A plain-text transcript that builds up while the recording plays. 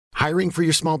Hiring for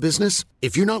your small business?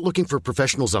 If you're not looking for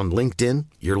professionals on LinkedIn,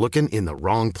 you're looking in the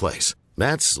wrong place.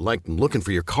 That's like looking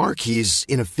for your car keys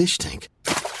in a fish tank.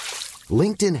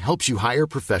 LinkedIn helps you hire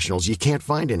professionals you can't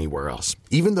find anywhere else,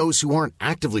 even those who aren't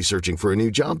actively searching for a new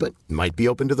job but might be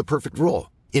open to the perfect role.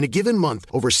 In a given month,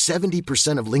 over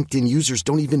 70% of LinkedIn users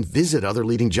don't even visit other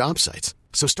leading job sites.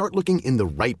 So start looking in the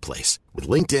right place. With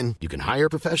LinkedIn, you can hire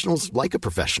professionals like a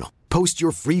professional. Post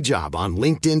your free job on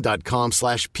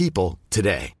linkedin.com/people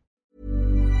today.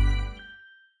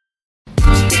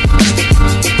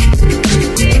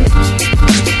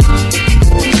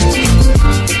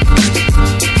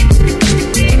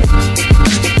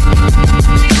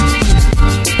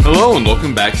 Hello and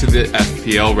welcome back to the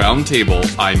FPL Roundtable.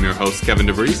 I'm your host, Kevin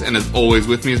DeVries, and as always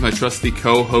with me is my trusty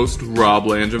co-host, Rob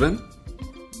Langevin.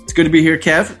 It's good to be here,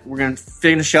 Kev. We're going to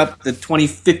finish up the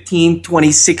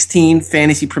 2015-2016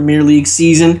 Fantasy Premier League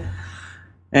season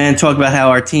and talk about how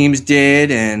our teams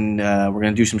did, and we're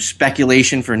going to do some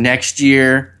speculation for next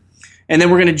year. And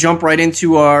then we're going to jump right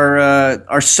into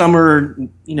our summer,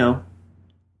 what's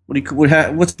the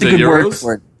good Euros? word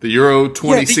for it? The Euro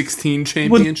 2016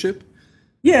 Championship?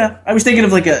 Yeah, I was thinking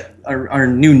of like our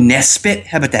new Nespit.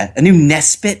 How about that? A new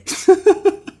Nespit?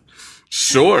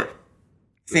 Sure.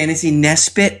 Fantasy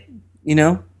Nespit,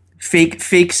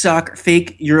 fake soccer,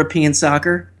 fake European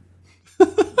soccer,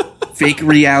 fake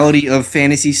reality of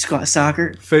fantasy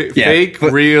soccer. Fake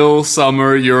real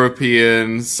summer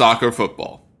European soccer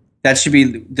football. That should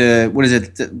be what is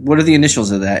it? What are the initials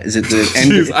of that? Is it the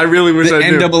Jeez, I really wish I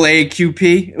knew.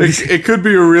 NAAQP? It could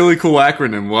be a really cool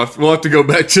acronym. We'll have to go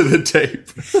back to the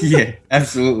tape. Yeah,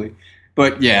 absolutely.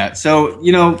 But yeah, so,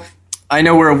 I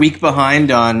know we're a week behind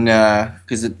on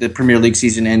because the Premier League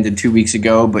season ended 2 weeks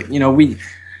ago. But when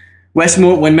Wes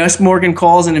Morgan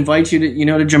calls and invites you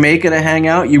to Jamaica to hang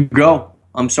out, you go.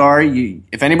 I'm sorry.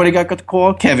 If anybody got the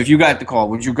call, Kev, if you got the call,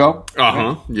 would you go?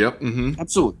 Yep. Mm-hmm.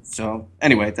 Absolutely. So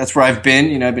anyway, that's where I've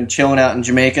been. I've been chilling out in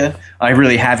Jamaica. I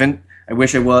really haven't. I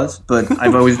wish I was, but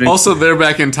I've always been. Also, they're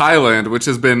back in Thailand, which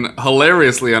has been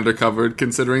hilariously undercovered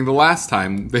considering the last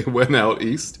time they went out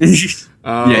east.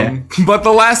 Yeah. But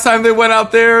the last time they went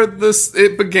out there,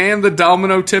 it began the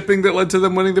domino tipping that led to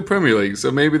them winning the Premier League.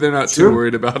 So maybe they're not too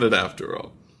worried about it after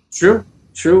all.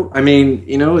 True. I mean,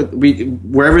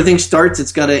 where everything starts,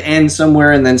 it's got to end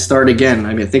somewhere and then start again.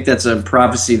 I mean, I think that's a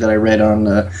prophecy that I read on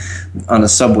a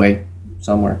subway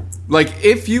somewhere. Like,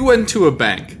 if you went to a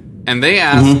bank and they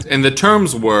asked, and the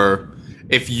terms were,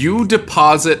 if you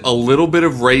deposit a little bit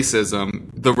of racism,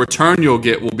 the return you'll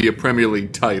get will be a Premier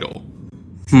League title.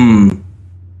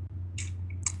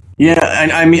 Yeah,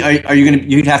 and I mean, are you gonna?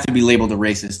 You'd have to be labeled a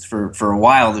racist for a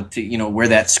while to wear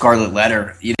that scarlet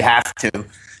letter. You'd have to.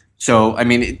 So I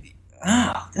mean,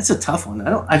 that's a tough one.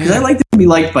 Because I like to be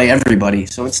liked by everybody,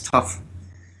 so it's tough.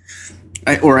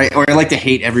 I like to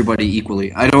hate everybody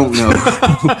equally. I don't know.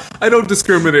 I don't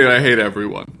discriminate. I hate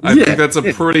everyone. I think that's a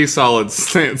pretty solid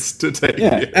stance to take.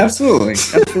 Yeah, absolutely.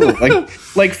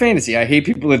 Like fantasy. I hate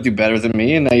people that do better than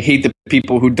me, and I hate the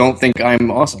people who don't think I'm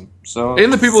awesome. So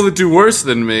and the people that do worse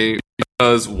than me,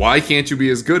 because why can't you be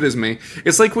as good as me?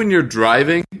 It's like when you're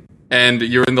driving and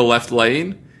you're in the left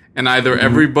lane, and either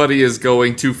everybody is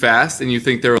going too fast and you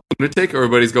think they're a lunatic, or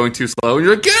everybody's going too slow, and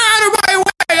you're like, get out of my way!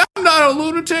 I'm not a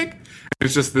lunatic.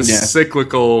 It's just this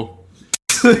cyclical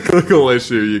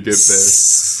issue you get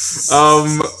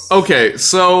there. Okay,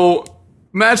 so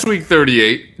match week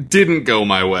 38 didn't go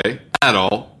my way at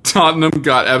all. Tottenham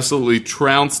got absolutely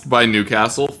trounced by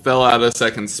Newcastle, fell out of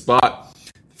second spot.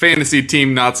 Fantasy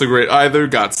team not so great either.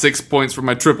 Got 6 points from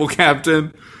my triple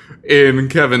captain in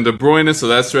Kevin De Bruyne, so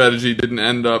that strategy didn't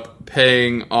end up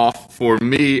paying off for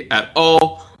me at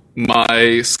all.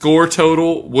 My score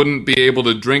total wouldn't be able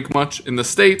to drink much in the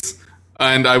States,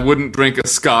 and I wouldn't drink a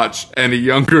scotch any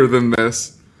younger than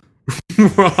this.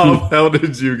 Rob, how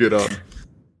did you get on?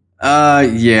 I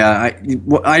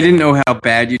didn't know how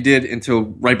bad you did until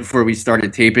right before we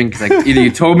started taping, because either you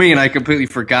told me and I completely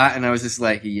forgot, and I was just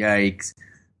like, yikes.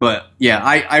 But yeah,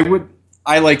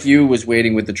 I like you was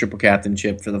waiting with the triple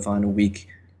captainship for the final week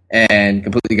and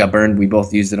completely got burned. We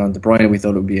both used it on De Bruyne. We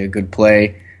thought it would be a good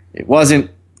play. It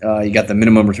wasn't. You got the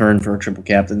minimum return for a triple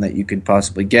captain that you could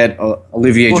possibly get.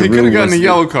 Olivier Giroud. He could have gotten a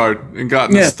yellow card and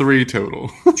gotten us 3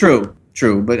 total. True.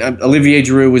 But Olivier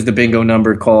Giroud was the bingo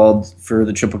number called for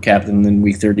the triple captain in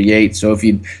week 38. So if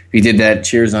you did that,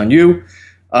 cheers on you.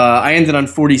 I ended on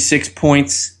 46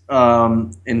 points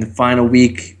in the final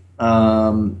week.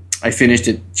 I finished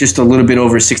at just a little bit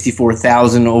over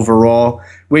 64,000 overall,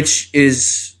 which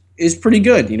is pretty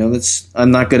good.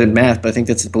 I'm not good at math, but I think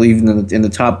that's, I believe, in the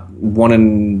top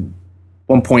 1.8%,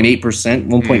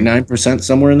 1.9%,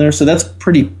 somewhere in there. So that's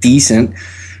pretty decent.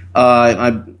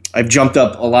 I've jumped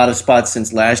up a lot of spots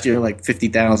since last year, like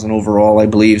 50,000 overall, I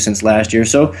believe, since last year.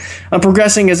 So I'm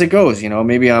progressing as it goes.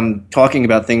 Maybe I'm talking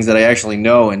about things that I actually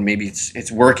know, and maybe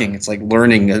it's working. It's like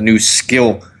learning a new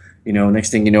skill. Next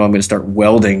thing you know, I'm going to start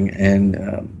welding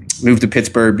and move to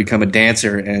Pittsburgh, become a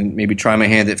dancer, and maybe try my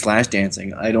hand at flash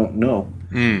dancing. I don't know.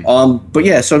 But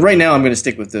yeah, so right now I'm going to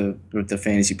stick with the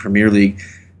Fantasy Premier League.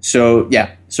 So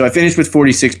yeah, so I finished with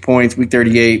 46 points, week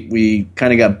 38. We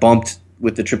kind of got bumped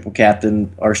with the triple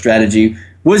captain. Our strategy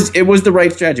was the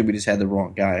right strategy. We just had the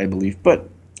wrong guy, I believe. But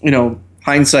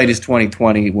hindsight is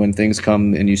 20/20 when things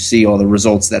come and you see all the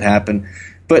results that happen.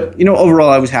 But overall,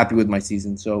 I was happy with my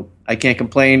season, so I can't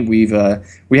complain. We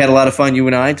had a lot of fun, you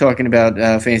and I, talking about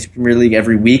Fantasy Premier League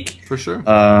every week. For sure.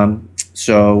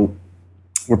 So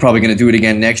we're probably going to do it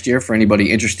again next year for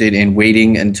anybody interested in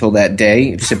waiting until that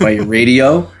day. Sit by your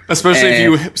radio, especially if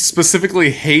you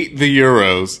specifically hate the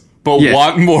Euros but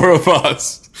want more of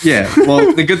us. Yeah.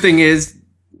 Well, the good thing is,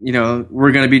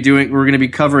 we're going to be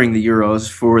covering the Euros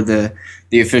for the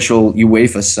official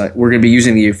UEFA site. We're going to be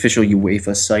using the official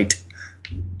UEFA site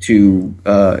to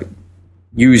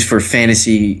use for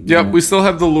fantasy. Yep, we still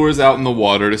have the lures out in the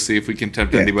water to see if we can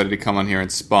tempt anybody to come on here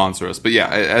and sponsor us. But yeah,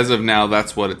 as of now,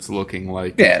 that's what it's looking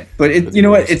like. Yeah, but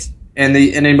it's and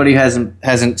anybody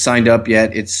hasn't signed up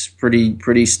yet. It's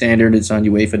pretty standard. It's on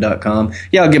UEFA.com.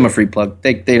 Yeah, I'll give them a free plug.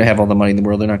 They have all the money in the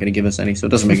world. They're not going to give us any, so it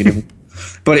doesn't make a difference.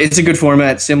 But it's a good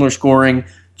format, similar scoring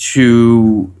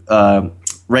to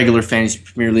regular Fantasy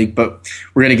Premier League, but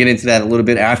we're going to get into that a little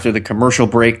bit after the commercial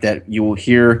break that you will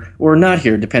hear or not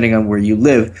hear, depending on where you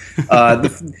live.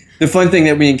 The fun thing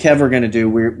that me and Kev are going to do,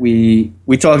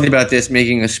 we talked about this,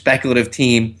 making a speculative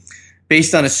team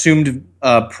based on assumed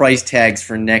price tags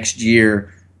for next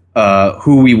year,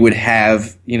 who we would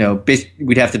have.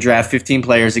 We'd have to draft 15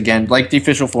 players again, like the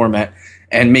official format,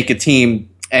 and make a team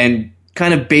and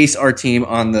kind of base our team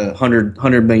on the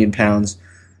 100 million pounds,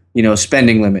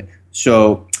 spending limit.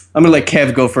 So I'm going to let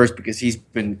Kev go first because he's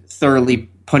been thoroughly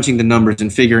punching the numbers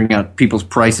and figuring out people's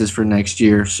prices for next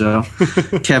year. So,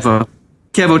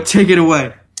 Kevo, take it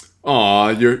away. Aw,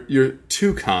 you're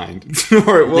too kind. All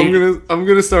right, well, I'm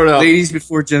gonna start out. Ladies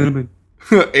before gentlemen.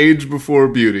 Age before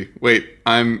beauty. Wait,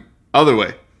 I'm other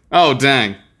way. Oh,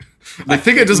 dang. I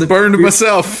think I just burned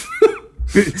myself.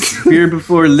 Beer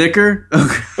before liquor?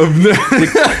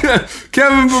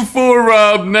 Kevin before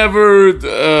Rob,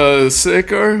 never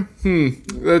sicker?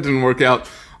 That didn't work out.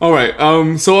 All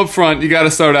right, so up front, you got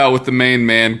to start out with the main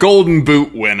man, Golden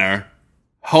Boot winner.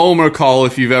 Homer call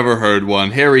if you've ever heard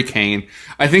one, Harry Kane.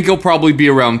 I think he'll probably be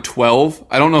around 12.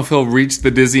 I don't know if he'll reach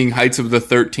the dizzying heights of the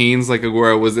 13s like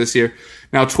Aguero was this year.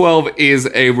 Now, 12 is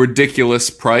a ridiculous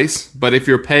price, but if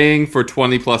you're paying for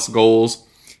 20-plus goals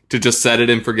to just set it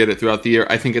and forget it throughout the year,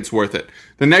 I think it's worth it.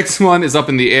 The next one is up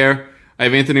in the air. I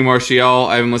have Anthony Martial.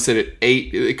 I have him listed at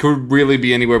 8. It could really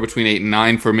be anywhere between 8 and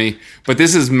 9 for me. But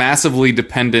this is massively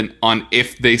dependent on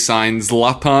if they sign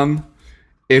Zlatan.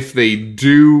 If they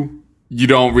do, you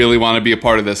don't really want to be a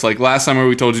part of this. Like last summer,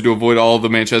 we told you to avoid all of the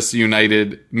Manchester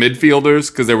United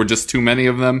midfielders because there were just too many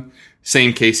of them.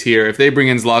 Same case here. If they bring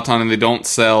in Zlatan and they don't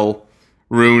sell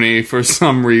Rooney for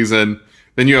some reason,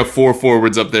 then you have 4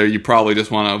 forwards up there. You probably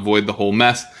just want to avoid the whole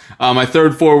mess. My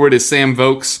third forward is Sam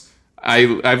Vokes.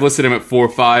 I've listed him at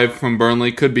 4-5 from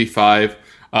Burnley. Could be 5.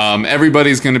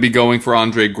 Everybody's going to be going for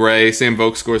Andre Gray. Sam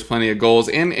Vokes scores plenty of goals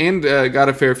and got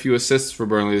a fair few assists for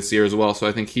Burnley this year as well. So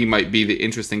I think he might be the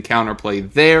interesting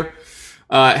counterplay there.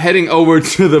 Heading over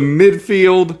to the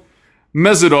midfield,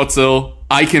 Mesut Ozil.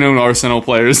 I can own Arsenal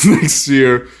players next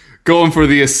year. Going for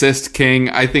the assist king.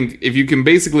 I think if you can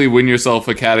basically win yourself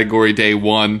a category day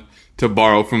 1 to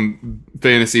borrow from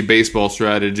fantasy baseball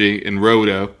strategy in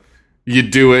Roto, you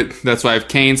do it. That's why I have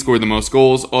Kane scored the most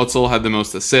goals. Ozil had the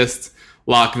most assists.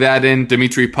 Lock that in.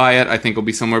 Dimitri Payet, I think, will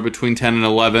be somewhere between 10 and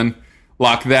 11.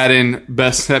 Lock that in.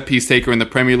 Best set piece taker in the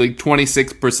Premier League.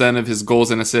 26% of his goals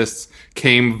and assists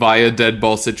came via dead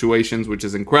ball situations, which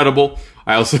is incredible.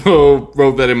 I also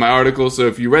wrote that in my article, so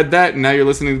if you read that and now you're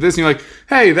listening to this and you're like,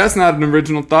 hey, that's not an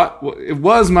original thought. Well, it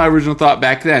was my original thought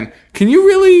back then. Can you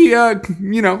really,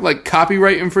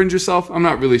 copyright infringe yourself? I'm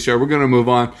not really sure. We're going to move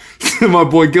on to my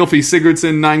boy Gylfi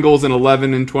Sigurdsson, 9 goals and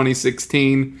 11 in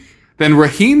 2016. Then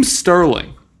Raheem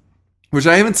Sterling, which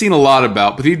I haven't seen a lot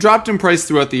about, but he dropped in price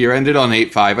throughout the year, ended on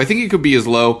 8.5. I think he could be as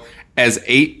low as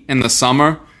 8 in the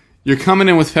summer. You're coming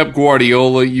in with Pep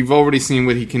Guardiola. You've already seen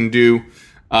what he can do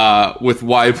with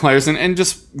wide players and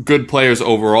just good players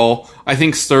overall. I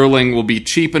think Sterling will be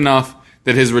cheap enough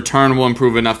that his return will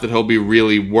improve enough that he'll be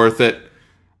really worth it.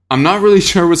 I'm not really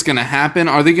sure what's going to happen.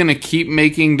 Are they going to keep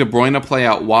making De Bruyne play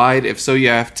out wide? If so, you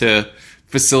have to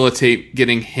facilitate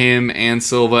getting him and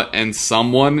Silva and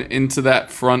someone into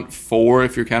that front four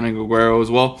if you're counting Aguero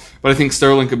as well. But I think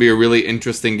Sterling could be a really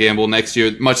interesting gamble next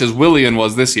year, much as Willian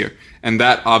was this year. And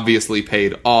that obviously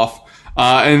paid off.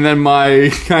 And then my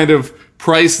kind of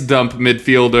price dump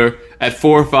midfielder at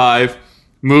 4-5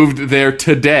 moved there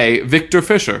today, Victor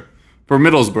Fischer for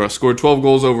Middlesbrough. Scored 12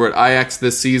 goals over at Ajax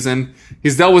this season.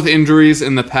 He's dealt with injuries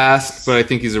in the past, but I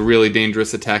think he's a really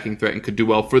dangerous attacking threat and could do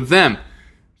well for them.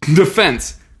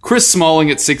 Defense, Chris Smalling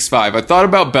at 6'5". I thought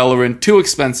about Bellerin, too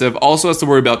expensive, also has to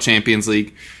worry about Champions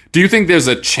League. Do you think there's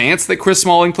a chance that Chris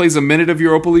Smalling plays a minute of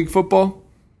Europa League football?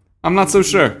 I'm not so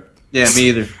sure. Yeah, me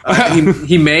either.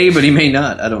 He may, but he may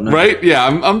not. I don't know. Right? Yeah,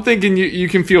 I'm thinking you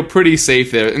can feel pretty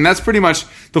safe there. And that's pretty much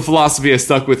the philosophy I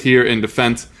stuck with here in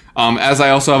defense. As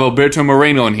I also have Alberto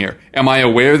Moreno in here. Am I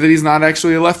aware that he's not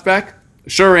actually a left back?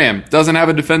 Sure am. Doesn't have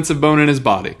a defensive bone in his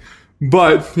body.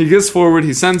 But he gets forward,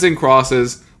 he sends in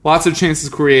crosses, lots of chances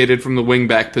created from the wing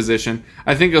back position.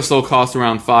 I think he'll still cost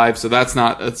around 5, so that's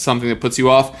not something that puts you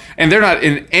off. And they're not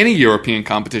in any European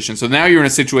competition, so now you're in a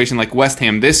situation like West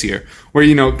Ham this year,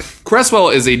 where, Cresswell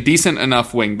is a decent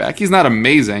enough wing back. He's not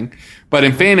amazing, but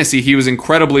in fantasy, he was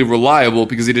incredibly reliable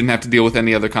because he didn't have to deal with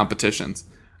any other competitions.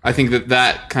 I think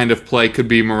that kind of play could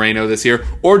be Moreno this year,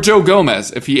 or Joe Gomez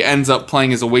if he ends up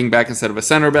playing as a wing back instead of a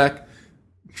center back.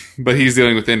 But he's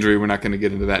dealing with injury. We're not going to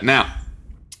get into that now.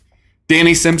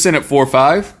 Danny Simpson at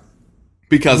 4-5,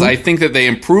 because I think that they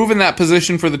improve in that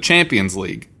position for the Champions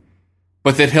League,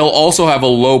 but that he'll also have a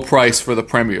low price for the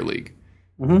Premier League.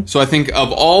 So I think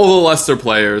of all the Leicester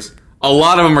players, a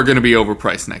lot of them are going to be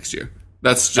overpriced next year.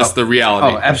 That's just the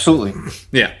reality. Oh, absolutely.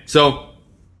 Yeah. So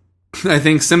I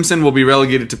think Simpson will be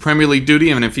relegated to Premier League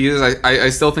duty, and if he is, I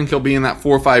still think he'll be in that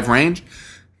 4-5 range.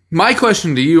 My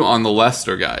question to you on the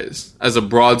Leicester guys, as a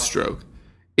broad stroke,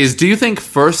 is do you think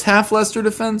first half Leicester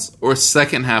defense or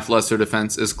second half Leicester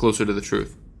defense is closer to the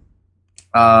truth?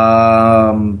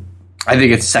 I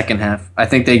think it's second half. I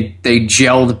think they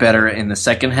gelled better in the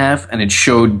second half, and it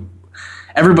showed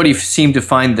everybody seemed to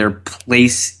find their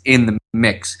place in the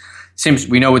mix.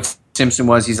 We know what Simpson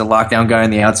was. He's a lockdown guy on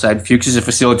the outside. Fuchs is a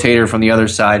facilitator from the other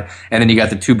side, and then you got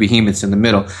the two behemoths in the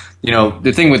middle.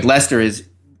 The thing with Leicester is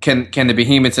can the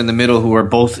behemoths in the middle, who are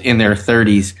both in their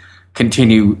 30s,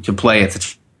 continue to play at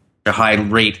such a high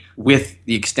rate with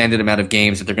the extended amount of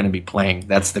games that they're going to be playing?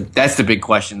 That's the big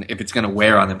question. If it's going to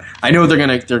wear on them, I know they're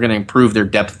going to improve their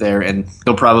depth there, and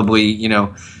they'll probably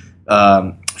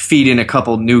feed in a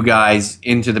couple new guys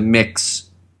into the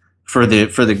mix for the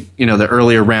the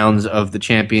earlier rounds of the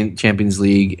Champions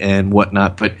League and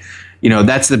whatnot. But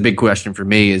that's the big question for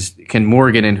me: is can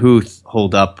Morgan and Huth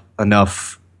hold up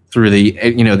enough through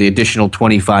the additional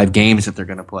 25 games that they're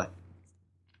going to play?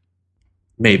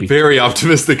 Maybe. Very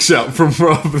optimistic shout from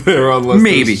Rob there on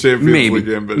Leicester's Champions League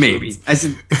ambitions. Maybe. I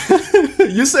said,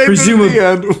 you say presumably the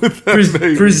end with that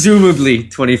maybe. Presumably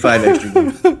 25 extra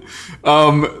games.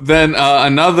 Then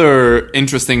another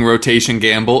interesting rotation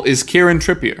gamble is Kieran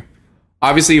Trippier.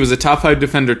 Obviously, he was a top 5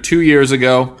 defender 2 years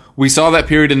ago. We saw that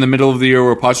period in the middle of the year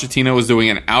where Pochettino was doing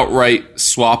an outright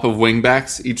swap of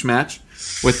wingbacks each match,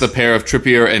 with the pair of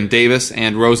Trippier and Davis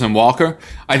and Rose and Walker.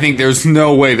 I think there's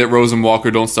no way that Rose and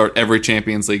Walker don't start every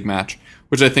Champions League match,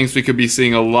 which I think we could be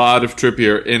seeing a lot of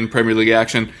Trippier in Premier League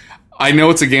action. I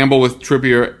know it's a gamble with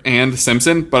Trippier and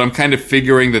Simpson, but I'm kind of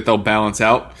figuring that they'll balance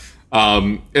out.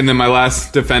 And then my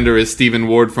last defender is Stephen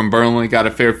Ward from Burnley. Got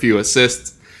a fair few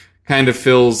assists. Kind of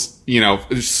feels,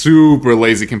 super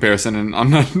lazy comparison, and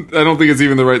I don't think it's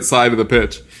even the right side of the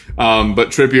pitch. But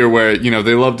Trippier, where,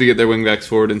 they love to get their wingbacks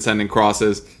forward and send in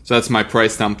crosses. So that's my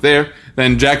price dump there.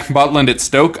 Then Jack Butland at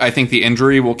Stoke. I think the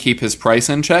injury will keep his price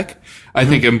in check. I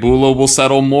think Mbeumo will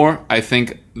settle more. I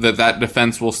think that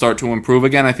defense will start to improve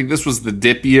again. I think this was the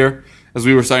dip year as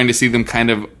we were starting to see them kind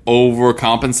of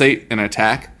overcompensate in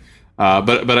attack.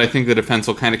 But I think the defense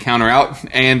will kind of counter out.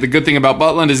 And the good thing about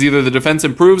Butland is either the defense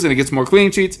improves and he gets more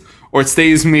clean sheets, or it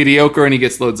stays mediocre and he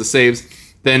gets loads of saves.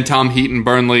 Then Tom Heaton,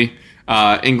 Burnley,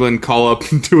 England call up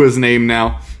to his name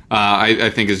now. I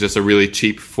think is just a really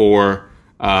cheap price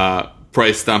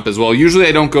dump as well. Usually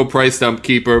I don't go price dump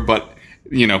keeper, but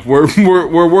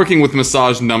we're working with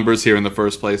massage numbers here in the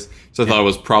first place, so I thought it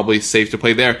was probably safe to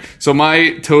play there. So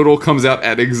my total comes out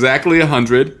at exactly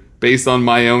 100 based on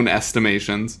my own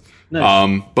estimations.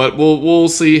 Nice. But we'll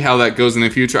see how that goes in the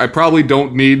future. I probably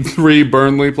don't need 3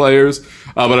 Burnley players,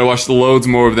 but I watched loads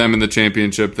more of them in the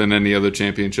championship than any other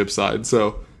championship side.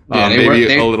 So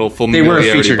maybe a little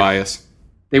familiarity bias.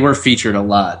 They were featured a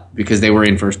lot because they were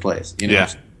in first place. Yeah.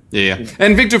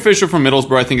 And Victor Fischer from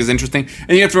Middlesbrough, I think, is interesting.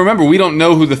 And you have to remember, we don't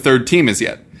know who the third team is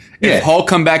yet. If Hall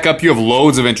come back up, you have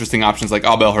loads of interesting options like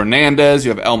Abel Hernandez.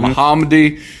 You have El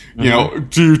Mohammadi. You know,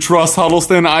 do you trust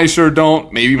Huddleston? I sure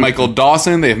don't. Maybe Michael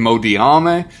Dawson. They have Mo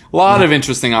Diame. A lot of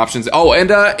interesting options. Oh, and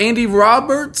Andy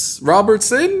Robertson.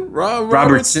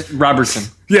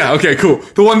 Yeah. Okay. Cool.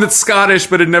 The one that's Scottish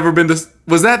but had never been to.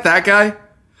 Was that guy?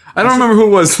 I don't remember who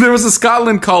it was. There was a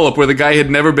Scotland call-up where the guy had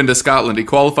never been to Scotland. He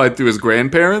qualified through his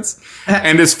grandparents,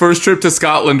 and his first trip to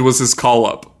Scotland was his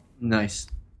call-up. Nice.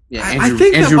 Yeah, I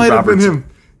think that might have been him.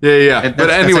 Yeah. But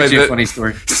anyway, that's actually a funny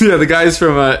story. Yeah, the guys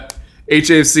from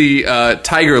HFC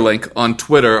Tiger Link on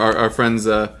Twitter, our friends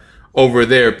over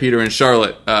there, Peter and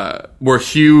Charlotte, were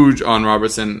huge on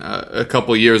Robertson a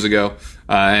couple years ago,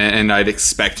 and I'd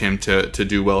expect him to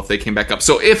do well if they came back up.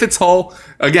 So if it's Hull,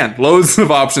 again, loads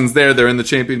of options there. They're in the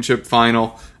championship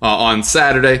final on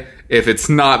Saturday. If it's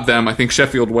not them, I think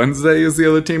Sheffield Wednesday is the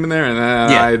other team in there, and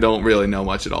I don't really know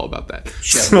much at all about that.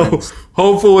 So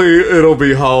hopefully it'll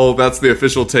be Hull. That's the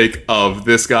official take of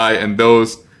this guy, and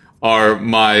those are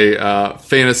my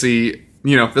fantasy.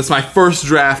 That's my first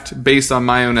draft based on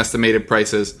my own estimated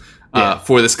prices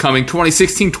for this coming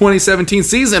 2016-2017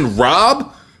 season.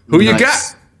 Rob, who you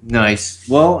got? Nice.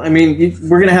 Well, I mean,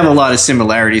 we're going to have a lot of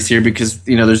similarities here because,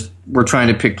 we're trying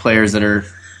to pick players that are,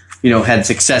 had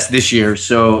success this year.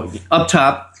 So up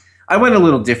top, I went a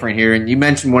little different here, and you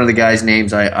mentioned one of the guys'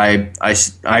 names I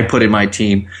put in my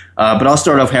team. But I'll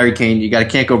start off Harry Kane.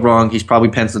 Can't go wrong. He's probably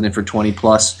penciled in for 20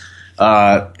 plus.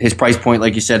 His price point,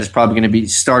 like you said, is probably going to be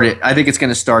I think it's going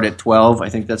to start at 12. I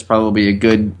think that's probably a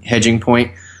good hedging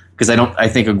point because I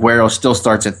think Aguero still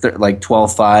starts at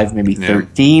 12.5, maybe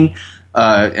 13.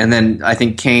 And then I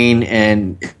think Kane,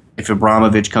 and if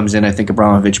Abramovich comes in, I think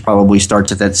Abramovich probably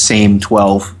starts at that same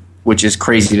 12, which is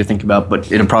crazy to think about,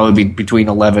 but it'll probably be between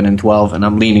 11 and 12, and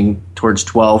I'm leaning towards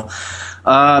 12.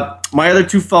 My other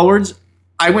two forwards,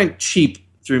 I went cheap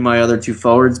through my other two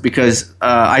forwards because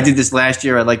I did this last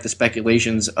year. I like the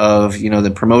speculations of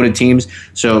the promoted teams.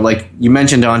 So like you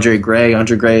mentioned Andre Gray.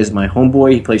 Andre Gray is my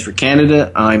homeboy. He plays for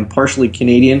Canada. I'm partially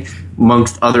Canadian,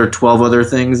 amongst 12 other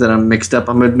things that I'm mixed up.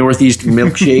 I'm a Northeast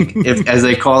milkshake, as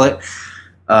they call it.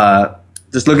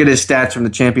 Just look at his stats from the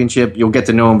championship. You'll get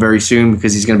to know him very soon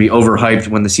because he's going to be overhyped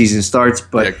when the season starts.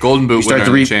 But Golden Boot winner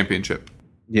in the championship.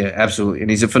 Yeah, absolutely. And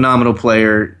he's a phenomenal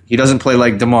player. He doesn't play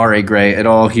like Demarai Gray at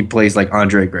all. He plays like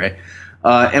Andre Gray.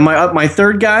 And my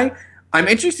third guy, I'm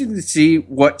interested to see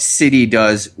what City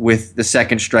does with the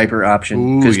second striker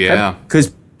option.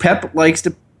 Because Pep likes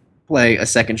to play a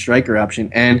second striker option.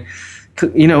 And,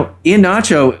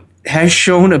 Iheanacho has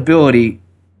shown ability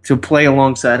to play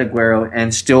alongside Aguero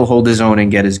and still hold his own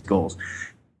and get his goals.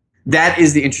 That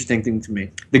is the interesting thing to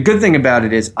me. The good thing about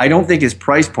it is I don't think his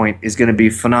price point is going to be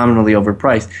phenomenally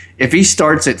overpriced. If he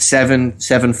starts at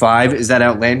 7.5, is that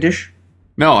outlandish?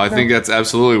 No, I think that's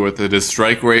absolutely worth it. His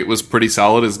strike rate was pretty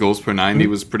solid. His goals per 90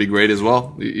 was pretty great as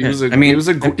well. If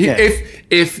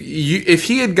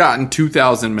he had gotten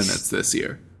 2,000 minutes this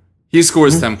year, he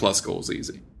scores 10 plus goals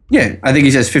easy. Yeah, I think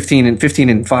he has 15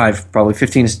 and 5, probably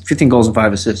 15 goals and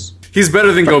 5 assists. He's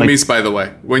better than Gomis, by the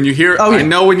way. When you hear, I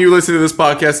know when you listen to this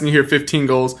podcast and you hear 15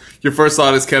 goals, your first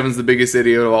thought is Kevin's the biggest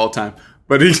idiot of all time.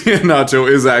 But Iheanacho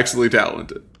is actually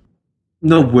talented.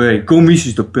 No way. Gomis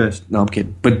is the best. No, I'm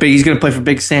kidding. But he's going to play for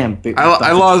Big Sam.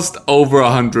 I lost over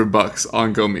 $100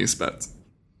 on Gomis bets.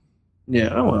 Yeah,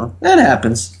 oh well. That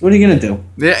happens. What are you going to do?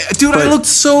 Yeah, dude, I looked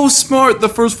so smart the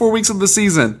first 4 weeks of the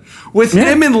season. With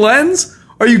him and Lens,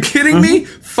 are you kidding me?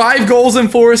 5 goals and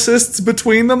 4 assists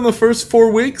between them the first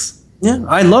 4 weeks? Yeah,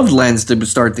 I loved Lens to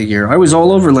start the year. I was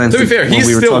all over Lens. To be fair,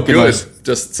 he's still good.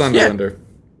 Just Sunderlander.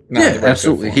 Yeah,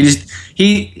 absolutely.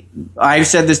 I've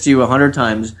said this to you 100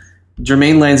 times.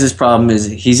 Jermaine Lens's problem is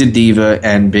he's a diva,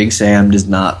 and Big Sam does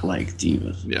not like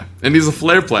divas. Yeah, and he's a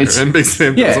flair player, and Big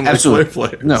Sam doesn't like flair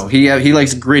players. No, he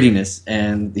likes grittiness,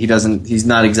 and he doesn't. He's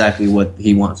not exactly what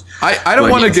he wants. I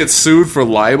don't want to get sued for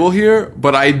libel here,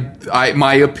 but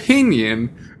my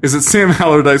opinion is that Sam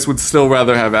Allardyce would still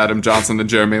rather have Adam Johnson than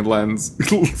Jermaine Lens.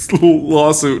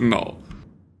 Lawsuit and all.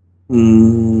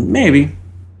 Maybe.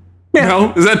 Yeah.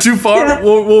 No, is that too far? Yeah.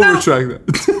 We'll retract that.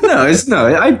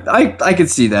 I could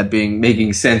see that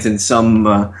making sense in some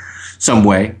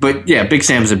way. But yeah, Big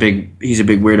Sam's he's a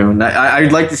big weirdo, and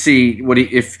I'd like to see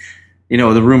if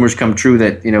the rumors come true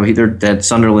that that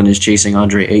Sunderland is chasing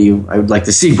Andre Ayew. I would like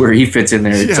to see where he fits in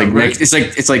there.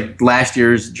 It's like last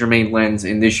year's Jermaine Lens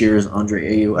and this year's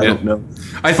Andre Ayew. I don't know.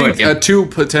 I think 2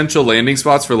 potential landing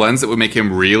spots for Lens that would make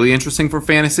him really interesting for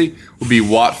fantasy would be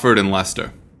Watford and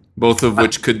Leicester, both of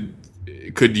which could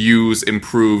use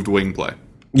improved wing play.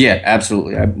 Yeah,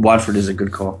 absolutely. Watford is a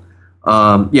good call.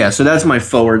 So that's my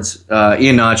forwards.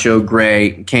 Iheanacho,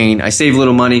 Gray, Kane. I save a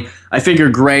little money. I figure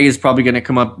Gray is probably going to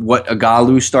come up what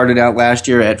Agalu started out last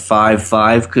year at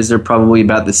 5'5", because they're probably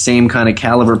about the same kind of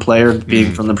caliber player,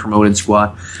 being from the promoted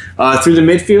squad. Through the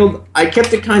midfield, I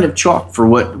kept it kind of chalk for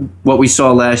what we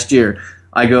saw last year.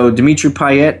 I go Dimitri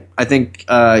Payet. I think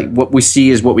what we see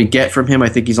is what we get from him. I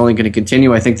think he's only going to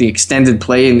continue. I think the extended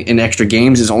play in extra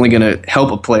games is only going to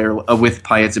help a player with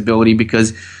Payet's ability,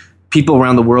 because people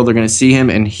around the world are going to see him,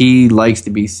 and he likes to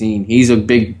be seen. He's a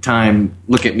big-time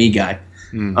look-at-me guy.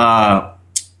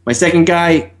 My second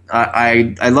guy,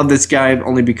 I love this guy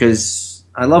only because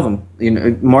I love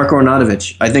him. Marko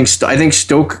Arnautovic. I think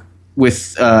Stoke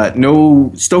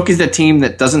Stoke is that team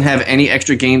that doesn't have any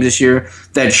extra games this year,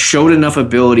 that showed enough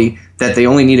ability that they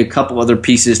only need a couple other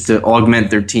pieces to augment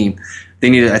their team.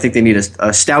 I think they need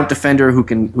a stout defender who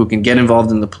can get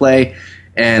involved in the play.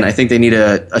 And I think they need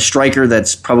a striker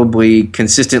that's probably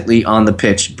consistently on the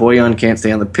pitch. Boyan can't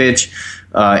stay on the pitch.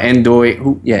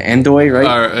 Ndoye,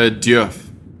 right?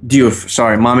 Diouf,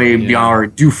 sorry. Mame Biar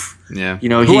Diouf. Yeah.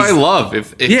 Who I love.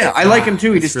 I like him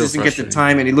too. He just doesn't get the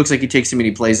time, and he looks like he takes too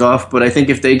many plays off. But I think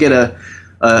if they get a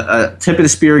tip of the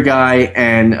spear guy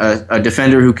and a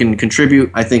defender who can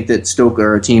contribute, I think that Stoke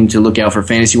are a team to look out for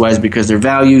fantasy-wise, because their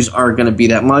values aren't going to be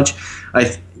that much.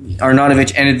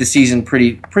 Arnautovic ended the season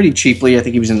pretty cheaply. I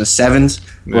think he was in the 7s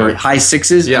or high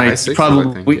 6s. Yeah,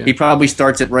 he probably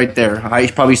starts it right there. He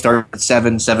probably starts at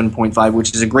 7.5,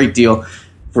 which is a great deal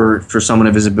for someone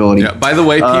of his ability. Yeah. By the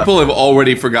way, people have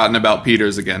already forgotten about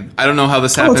Peters again. I don't know how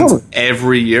this happens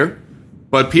every year,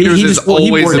 but Peters is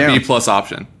always a B+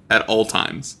 option at all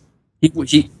times.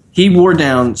 He wore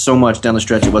down so much down the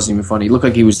stretch, it wasn't even funny. He looked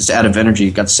like he was just out of energy.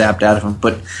 It got sapped out of him.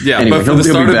 But anyway, but for the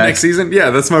start of next season,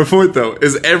 that's my point, though,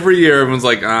 is every year everyone's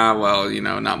like,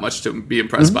 not much to be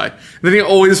impressed by. And then he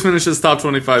always finishes top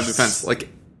 25 defense, like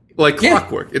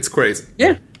clockwork. It's crazy.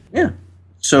 Yeah.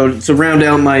 So to round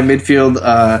out my midfield,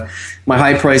 my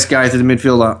high-priced guy through the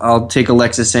midfield, I'll take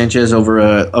Alexis Sanchez over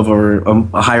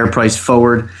a higher-priced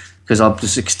forward, because I'll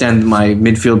just extend my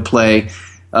midfield play.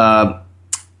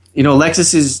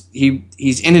 Alexis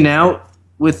he's in and out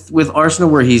with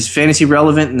Arsenal, where he's fantasy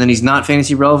relevant and then he's not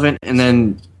fantasy relevant, and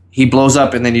then he blows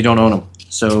up and then you don't own him.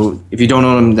 So if you don't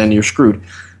own him, then you're screwed.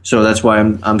 So that's why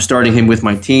I'm starting him with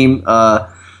my team.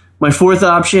 My fourth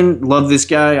option, love this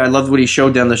guy. I loved what he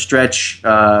showed down the stretch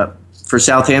for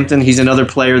Southampton. He's another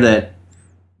player that,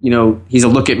 he's a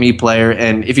look-at-me player.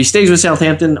 And if he stays with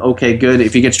Southampton, okay, good.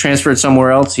 If he gets transferred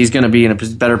somewhere else, he's going to be in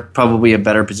probably a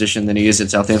better position than he is at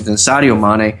Southampton. Sadio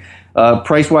Mane,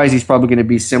 price-wise, he's probably going to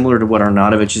be similar to what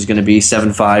Arnautovic is going to be,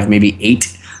 7.5, maybe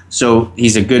 8. So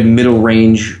he's a good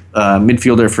middle-range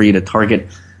midfielder for you to target.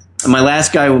 And my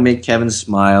last guy will make Kevin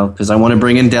smile, because I want to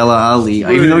bring in Dele Alli,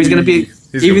 even though he's going to be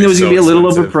a little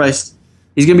overpriced.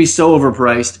 He's going to be so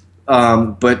overpriced,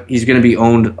 but he's going to be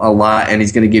owned a lot, and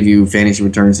he's going to give you fantasy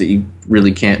returns that you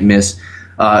really can't miss.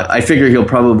 I figure he'll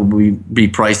probably be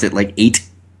priced at like 8.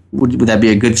 Would that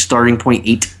be a good starting point,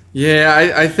 8?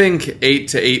 Yeah, I think 8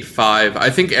 to 8.5.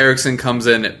 I think Eriksen comes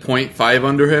in at 0.5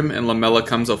 under him, and Lamela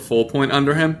comes a full point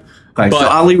under him. Okay, so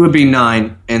Ali would be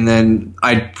 9, and then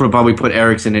I'd probably put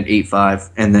Eriksen at 8.5,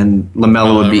 and then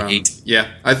Lamela would be 8.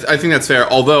 Yeah, I think that's fair.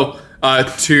 Although,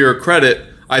 to your credit,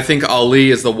 I think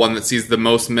Ali is the one that sees the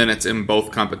most minutes in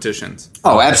both competitions.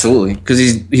 Oh, absolutely, because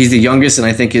he's the youngest, and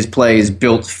I think his play is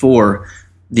built for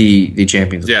the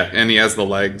Champions League. Yeah, and he has the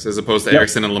legs, as opposed to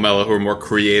Eriksen and Lamela, who are more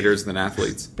creators than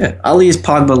athletes. Yeah, Ali is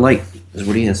Pogba light, is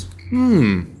what he is.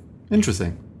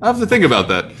 Interesting. I have to think about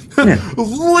that. Yeah.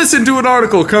 Listen to an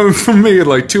article coming from me in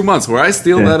like 2 months where I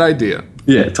steal that idea.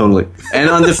 Yeah, totally.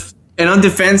 And on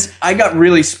defense, I got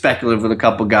really speculative with a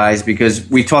couple guys, because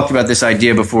we talked about this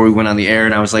idea before we went on the air,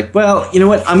 and I was like, well, you know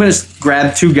what? I'm going to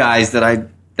grab 2 guys that I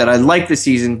like this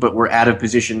season, but were out of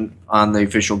position on the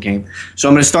official game. So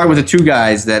I'm going to start with the 2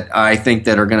 guys that I think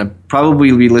that are going to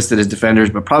probably be listed as defenders,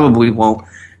 but probably won't.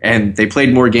 And they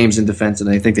played more games in defense than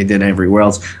I think they did everywhere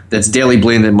else. That's Daley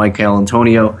Blind and Michael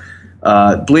Antonio.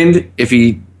 Blind, if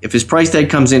his price tag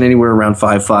comes in anywhere around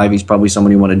 5.5, he's probably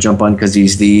someone you want to jump on, because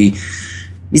he's the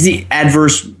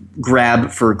adverse grab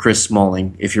for Chris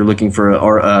Smalling if you're looking for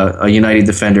a United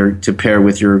defender to pair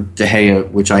with your De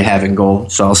Gea, which I have in goal,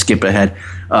 so I'll skip ahead.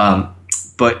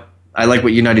 But I like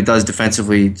what United does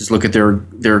defensively. Just look at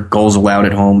their goals allowed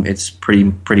at home. It's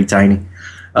pretty tiny.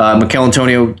 Mikel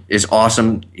Antonio is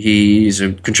awesome. He's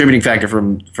a contributing factor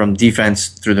from defense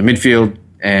through the midfield,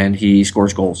 and he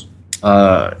scores goals.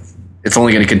 It's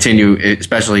only going to continue,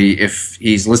 especially if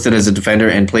he's listed as a defender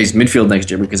and plays midfield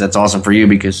next year, because that's awesome for you,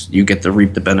 because you get to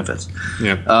reap the benefits.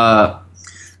 Yeah.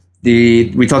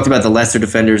 We talked about the lesser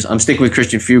defenders. I'm sticking with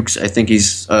Christian Fuchs. I think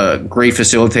he's a great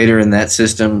facilitator in that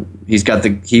system.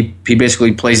 He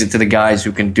basically plays it to the guys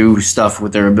who can do stuff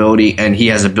with their ability, and he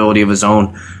has ability of his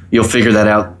own. You'll figure that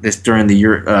out during the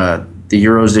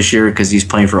Euros this year because he's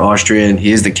playing for Austria and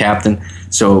he is the captain.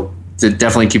 So to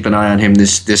definitely keep an eye on him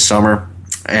this summer,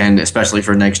 and especially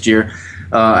for next year.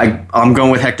 I'm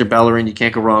going with Hector Bellerin. You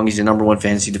can't go wrong. He's the number one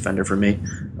fantasy defender for me.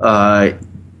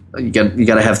 You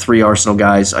got to have 3 Arsenal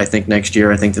guys, I think, next year.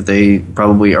 I think that they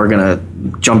probably are going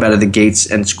to jump out of the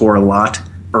gates and score a lot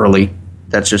early.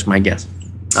 That's just my guess.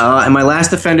 And my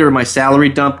last defender, my salary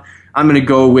dump, I'm going to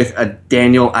go with a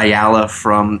Daniel Ayala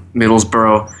from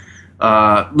Middlesbrough.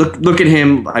 Look at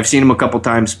him. I've seen him a couple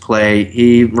times play.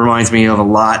 He reminds me of a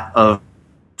lot of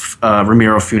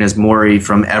Ramiro Funes Mori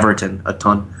from Everton, a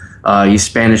ton. He's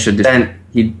Spanish descent.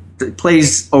 He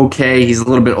plays okay. He's a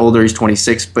little bit older. He's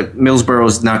 26, but Middlesbrough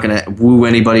is not going to woo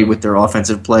anybody with their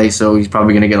offensive play, so he's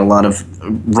probably going to get a lot of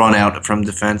run out from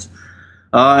defense.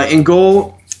 In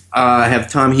goal, I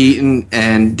have Tom Heaton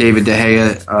and David De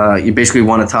Gea. You basically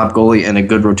want a top goalie and a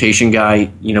good rotation guy.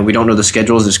 We don't know the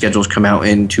schedules. The schedules come out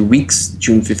in 2 weeks,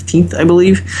 June 15th, I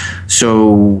believe.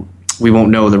 So we won't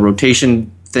know the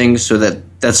rotation things, so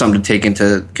that's something to take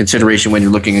into consideration when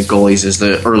you're looking at goalies, is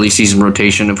the early season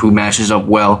rotation of who matches up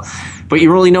well. But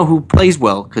you really know who plays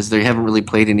well because they haven't really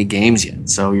played any games yet.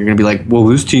 So you're going to be like, well,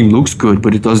 this team looks good,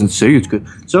 but it doesn't say it's good.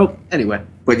 So anyway,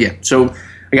 but yeah. So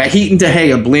I got Heaton, De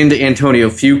Gea, Blind, Antonio,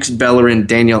 Fuchs, Bellerin,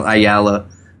 Daniel Ayala,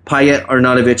 Payet,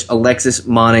 Arnautovic, Alexis,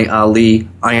 Mane, Ali,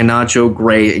 Iheanacho,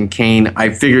 Gray, and Kane. I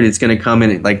figured it's going to come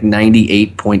in at like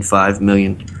 $98.5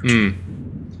 million.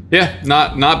 Yeah,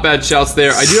 not bad shouts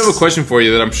there. I do have a question for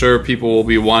you that I'm sure people will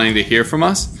be wanting to hear from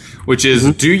us, which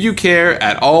is, do you care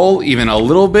at all, even a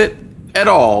little bit at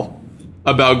all,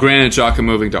 about Granit Xhaka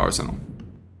moving to Arsenal?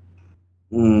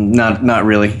 Not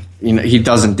really. He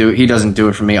doesn't do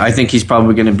it for me. I think he's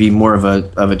probably going to be more of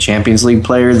a Champions League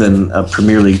player than a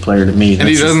Premier League player to me. And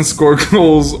he doesn't score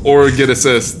goals or get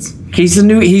assists. He's the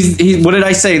new. He's what did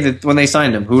I say that when they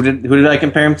signed him? Who did I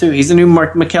compare him to? He's the new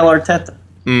Mikel Arteta.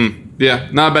 Yeah,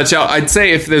 not a bad shout. I'd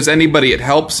say if there's anybody it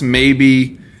helps,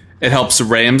 maybe it helps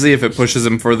Ramsey if it pushes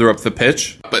him further up the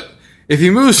pitch. But if he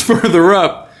moves further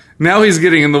up, now he's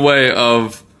getting in the way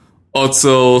of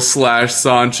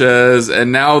Ozil/Sanchez,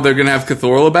 and now they're going to have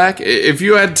Cazorla back. If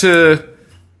you had to,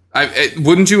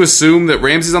 wouldn't you assume that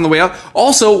Ramsey's on the way out?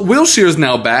 Also, Wilshere's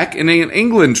now back in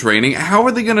England training. How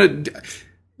are they going to...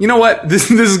 You know what?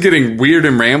 This is getting weird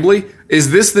and rambly.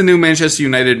 Is this the new Manchester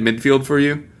United midfield for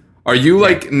you? Are you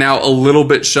now a little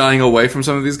bit shying away from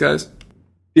some of these guys?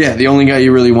 Yeah, the only guy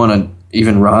you really want to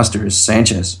even roster is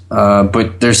Sanchez.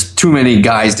 But there's too many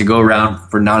guys to go around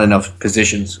for not enough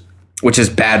positions, which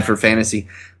is bad for fantasy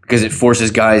because it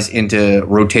forces guys into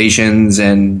rotations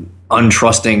and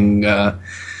untrusting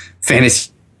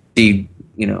fantasy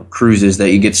cruises that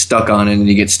you get stuck on, and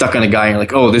you get stuck on a guy and you're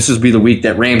like, oh, this will be the week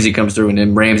that Ramsey comes through, and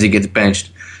then Ramsey gets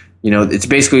benched. It's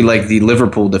basically like the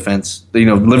Liverpool defense,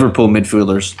 Liverpool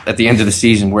midfielders at the end of the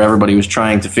season where everybody was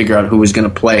trying to figure out who was going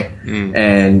to play,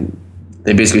 and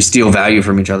they basically steal value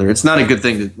from each other. It's not a good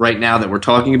thing right now that we're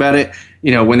talking about it.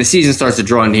 When the season starts to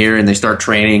draw near and they start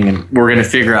training, and we're going to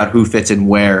figure out who fits in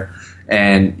where,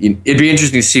 and it'd be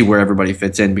interesting to see where everybody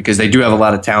fits in because they do have a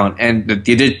lot of talent, and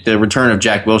the return of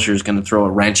Jack Wilshere is going to throw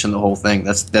a wrench in the whole thing.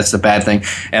 That's the bad thing,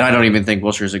 and I don't even think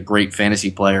Wilshere is a great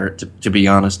fantasy player, to be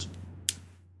honest.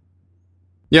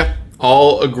 Yeah,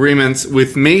 all agreements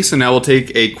with me. So now we'll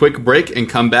take a quick break and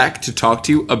come back to talk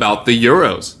to you about the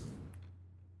Euros.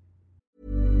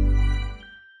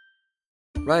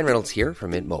 Ryan Reynolds here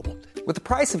from Mint Mobile. With the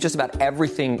price of just about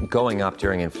everything going up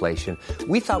during inflation,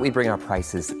 we thought we'd bring our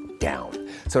prices down.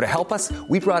 So to help us,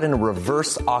 we brought in a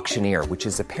reverse auctioneer, which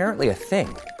is apparently a thing.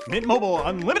 Mint Mobile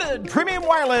Unlimited Premium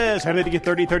Wireless. How to get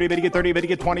 30, 30, bit to get 30, bit to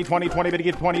get 20, 20, 20, bit to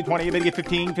get 20, 20, bit to get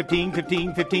 15, 15,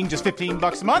 15, 15, just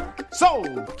 $15 a month?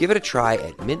 Sold! Give it a try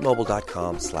at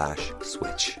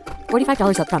mintmobile.com/switch.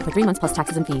 $45 up front for 3 months plus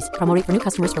taxes and fees. Promo rate for new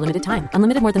customers for limited time.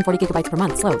 Unlimited more than 40 gigabytes per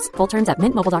month. Slows full terms at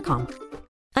mintmobile.com.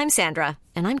 I'm Sandra,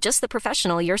 and I'm just the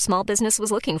professional your small business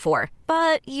was looking for.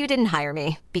 But you didn't hire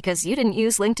me because you didn't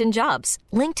use LinkedIn Jobs.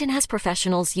 LinkedIn has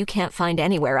professionals you can't find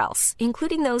anywhere else,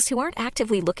 including those who aren't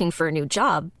actively looking for a new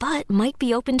job, but might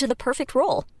be open to the perfect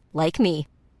role, like me.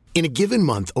 In a given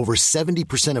month, over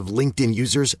 70% of LinkedIn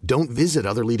users don't visit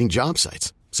other leading job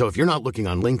sites. So if you're not looking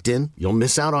on LinkedIn, you'll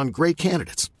miss out on great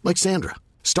candidates like Sandra.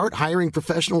 Start hiring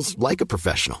professionals like a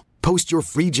professional. Post your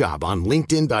free job on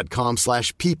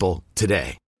linkedin.com/people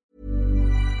today.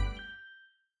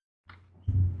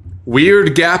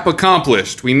 Weird gap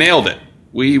accomplished. We nailed it.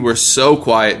 We were so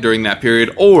quiet during that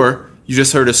period. Or You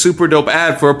just heard a super dope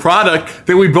ad for a product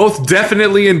that we both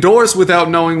definitely endorse without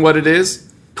knowing what it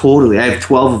is. Totally. I have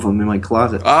 12 of them in my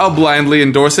closet. I'll blindly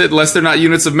endorse it unless they're not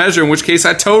units of measure, in which case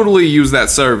I totally use that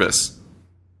service.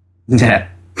 Yeah.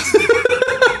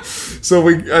 So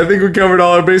I think we covered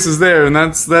all our bases there, and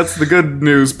that's the good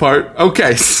news part.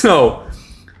 Okay, so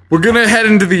we're going to head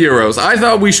into the Euros. I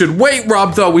thought we should wait.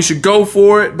 Rob thought we should go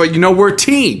for it, but we're a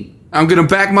team. I'm going to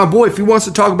back my boy. If he wants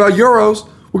to talk about Euros,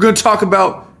 we're going to talk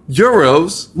about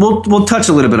Euros. We'll touch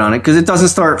a little bit on it because it doesn't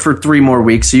start for 3 more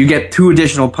weeks. So you get 2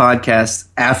 additional podcasts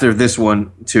after this one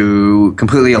to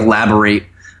completely elaborate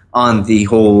on the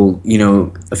whole,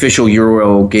 official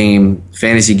Euro game,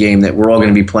 fantasy game that we're all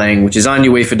going to be playing, which is on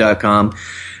UEFA.com.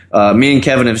 Me and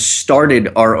Kevin have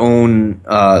started our own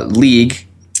league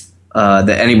that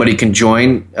anybody can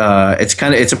join.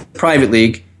 It's a private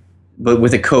league, but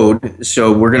with a code.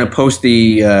 So we're going to post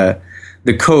the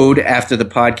code after the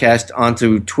podcast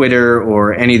onto Twitter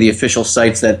or any of the official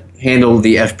sites that handle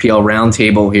the FPL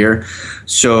roundtable here.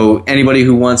 So anybody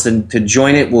who wants to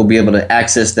join it will be able to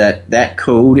access that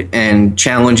code and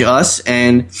challenge us.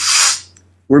 And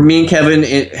me and Kevin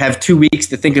have 2 weeks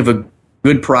to think of a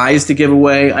good prize to give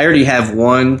away. I already have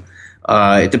one.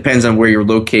 It depends on where you're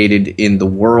located in the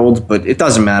world, but it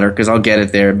doesn't matter because I'll get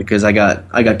it there because I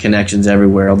got connections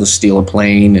everywhere. I'll just steal a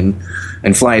plane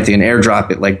and fly it and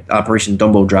airdrop it like Operation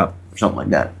Dumbo Drop or something like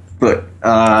that. But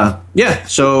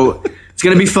so it's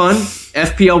gonna be fun.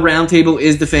 FPL Roundtable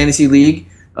is the fantasy league.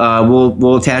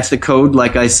 We'll attach the code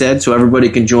like I said, so everybody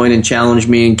can join and challenge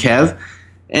me and Kev.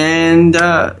 And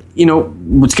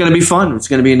it's going to be fun. It's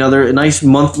going to be a nice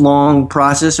month-long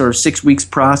process or 6 weeks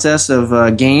process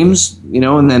of games,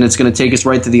 and then it's going to take us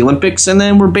right to the Olympics, and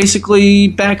then we're basically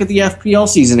back at the FPL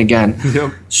season again.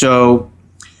 Yep. So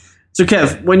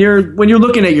Kev, when you're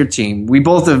looking at your team, we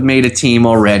both have made a team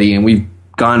already, and we've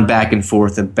gone back and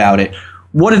forth about it.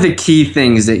 What are the key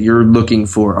things that you're looking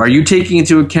for? Are you taking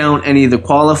into account any of the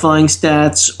qualifying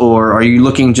stats, or are you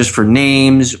looking just for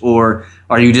names, or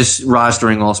are you just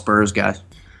rostering all Spurs guys?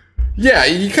 Yeah,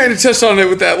 you kind of touched on it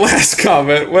with that last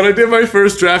comment. When I did my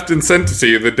first draft and sent it to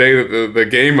you the day that the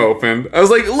game opened, I was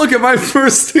like, look at my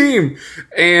first team.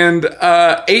 And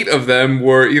 8 of them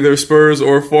were either Spurs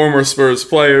or former Spurs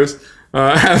players.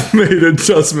 Have made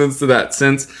adjustments to that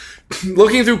since.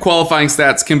 Looking through qualifying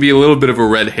stats can be a little bit of a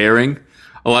red herring.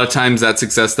 A lot of times that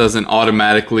success doesn't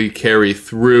automatically carry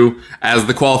through, as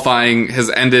the qualifying has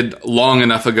ended long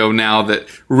enough ago now that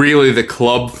really the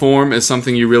club form is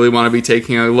something you really want to be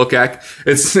taking a look at.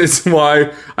 It's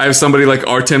why I have somebody like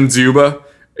Artem Dzyuba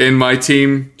in my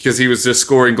team, because he was just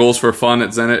scoring goals for fun at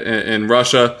Zenit in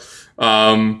Russia.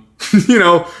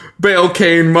 Bale,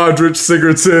 Kane, Modric,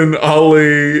 Sigurdsson,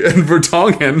 Ali, and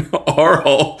Vertonghen are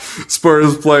all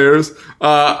Spurs players.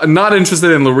 Not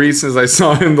interested in Lloris, as I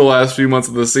saw him the last few months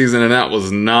of the season, and that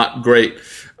was not great.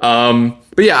 But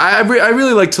yeah, I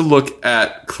really like to look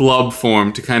at club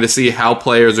form to kind of see how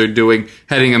players are doing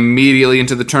heading immediately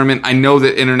into the tournament. I know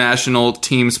that international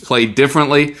teams play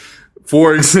differently.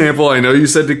 For example, I know you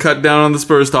said to cut down on the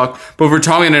Spurs talk, but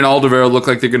Vertonghen and Alderweireld look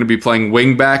like they're going to be playing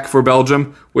wing back for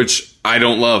Belgium, which I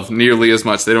don't love nearly as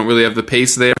much. They don't really have the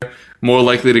pace there. More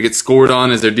likely to get scored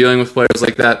on as they're dealing with players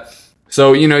like that.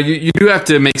 So, you do have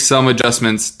to make some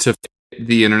adjustments to fit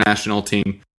the international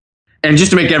team. And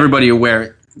just to make everybody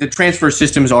aware, the transfer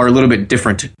systems are a little bit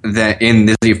different in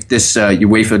this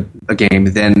UEFA game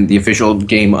than the official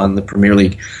game on the Premier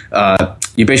League.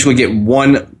 You basically get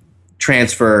one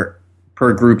transfer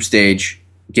per group stage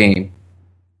game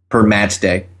per match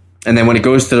day. And then when it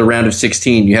goes to the round of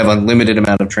 16, you have unlimited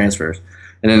amount of transfers.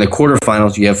 And in the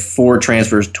quarterfinals, you have 4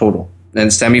 transfers total. Then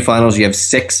semifinals, you have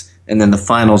 6. And then the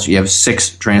finals, you have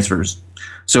 6 transfers.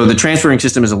 So the transferring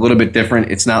system is a little bit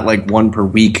different. It's not like one per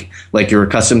week like you're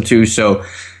accustomed to. So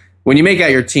when you make out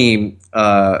your team,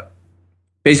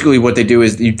 basically what they do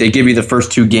is they give you the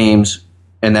first 2 games,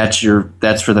 and that's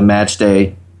for the match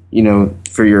day,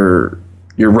 for your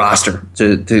roster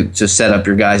to set up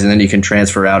your guys, and then you can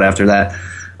transfer out after that.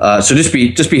 So just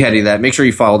be heady of that. Make sure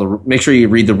you make sure you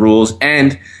read the rules.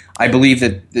 And I believe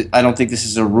that I don't think this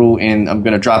is a rule, and I'm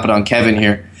going to drop it on Kevin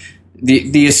here.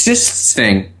 The assists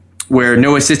thing, where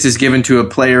no assist is given to a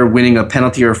player winning a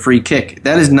penalty or a free kick,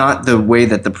 that is not the way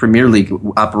that the Premier League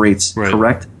operates. Right.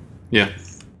 Correct? Yeah.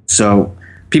 So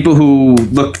people who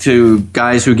look to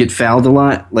guys who get fouled a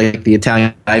lot, like the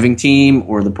Italian diving team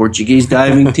or the Portuguese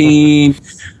diving team,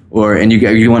 and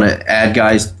you want to add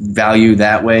guys value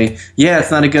that way. Yeah,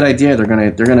 it's not a good idea. They're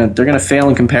gonna fail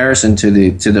in comparison to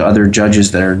the other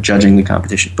judges that are judging the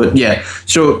competition. But yeah,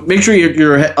 so make sure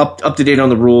you're up to date on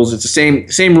the rules. It's the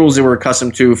same rules that we're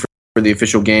accustomed to for for the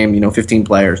official game. 15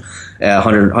 players,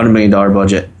 $100 million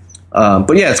budget.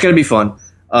 But yeah, it's going to be fun.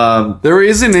 There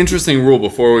is an interesting rule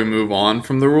before we move on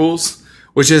from the rules,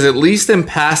 which is at least in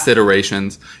past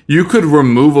iterations, you could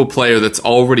remove a player that's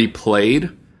already played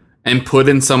and put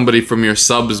in somebody from your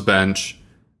subs bench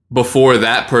before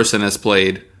that person has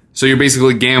played. So you're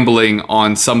basically gambling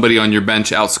on somebody on your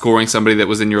bench outscoring somebody that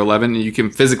was in your 11, and you can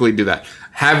physically do that.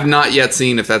 Have not yet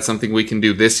seen if that's something we can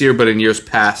do this year, but in years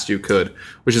past you could,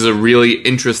 which is a really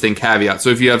interesting caveat. So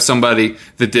if you have somebody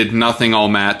that did nothing all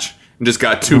match and just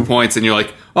got 2 points, and you're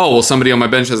like, oh, well, somebody on my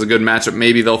bench has a good matchup,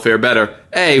 maybe they'll fare better.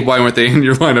 A, why weren't they in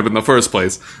your lineup in the first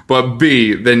place? But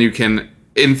B, then you can,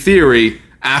 in theory,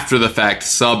 after the fact,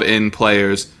 sub in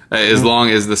players as long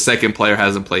as the second player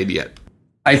hasn't played yet.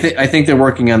 I think they're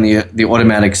working on the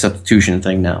automatic substitution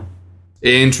thing now.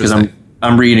 Interesting.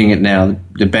 I'm reading it now.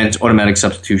 The bench automatic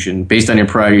substitution based on your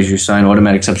priorities. You sign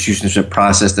automatic substitutions are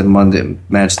processed at Monday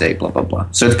match day. Blah blah blah.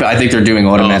 So I think they're doing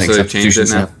automatic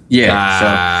substitutions now.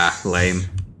 Yeah. Lame.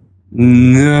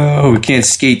 No, we can't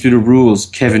skate through the rules,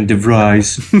 Kevin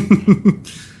DeVries.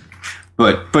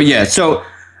 But yeah. So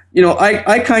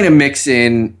I kind of mix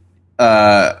in.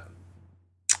 I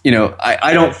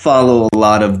don't follow a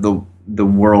lot of the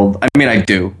world. I mean, I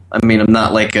do. I mean, I'm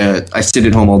not like I sit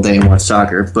at home all day and watch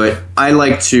soccer, but I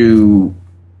like to.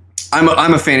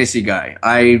 I'm a fantasy guy.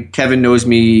 Kevin knows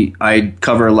me. I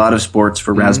cover a lot of sports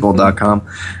for Razzball.com,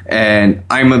 and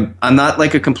I'm not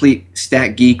like a complete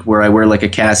stat geek where I wear like a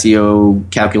Casio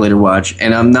calculator watch,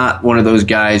 and I'm not one of those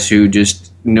guys who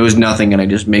just knows nothing and I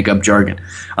just make up jargon.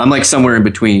 I'm like somewhere in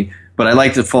between, but I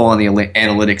like to fall on the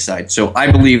analytics side. So I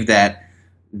believe that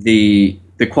the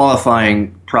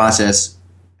qualifying process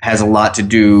has a lot to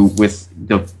do with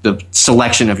the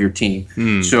selection of your team.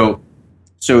 So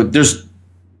there's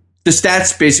the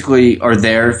stats basically are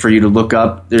there for you to look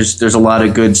up. There's a lot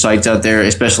of good sites out there,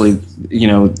 especially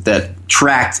that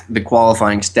tracked the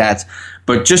qualifying stats.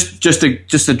 But just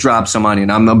to drop some onion,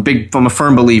 I'm a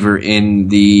firm believer in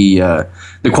the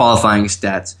qualifying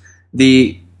stats.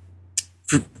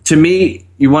 To me,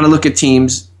 you want to look at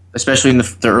teams, especially in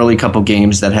the early couple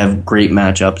games that have great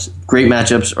matchups. Great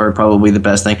matchups are probably the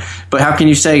best thing. But how can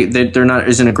you say that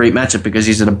isn't a great matchup because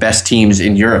these are the best teams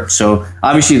in Europe? So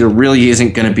obviously there really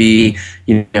isn't going to be,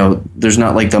 there's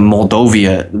not like the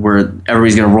Moldova where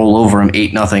everybody's going to roll over them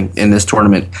 8-0 in this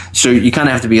tournament. So you kind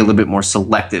of have to be a little bit more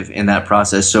selective in that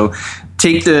process. So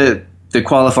take the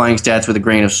qualifying stats with a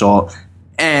grain of salt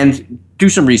and do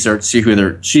some research, see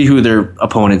who their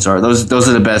opponents are. Those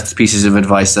are the best pieces of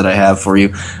advice that I have for you,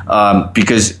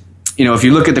 because if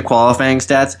you look at the qualifying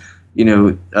stats,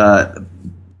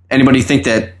 anybody think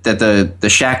that the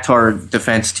Shakhtar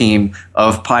defense team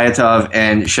of Pyatov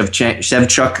and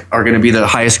Shevchuk are going to be the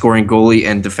highest scoring goalie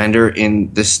and defender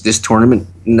in this tournament?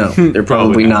 No, they're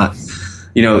probably not.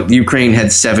 Ukraine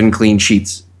had 7 clean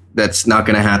sheets. That's not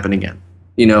going to happen again.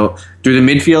 Through the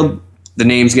midfield, the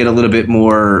names get a little bit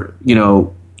more,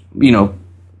 known.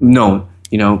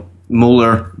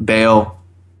 Mueller, Bale,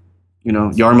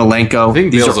 Yarmolenko. I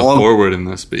think Bale's all forward in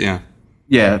this, but yeah.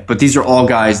 Yeah, but these are all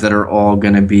guys that are all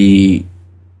going to be,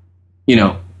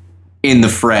 in the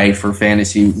fray for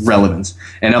fantasy relevance.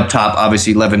 And up top,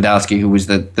 obviously, Lewandowski, who was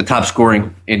the top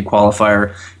scoring in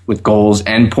qualifier with goals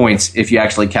and points, if you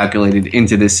actually calculated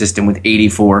into this system with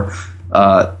 84.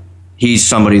 He's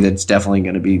somebody that's definitely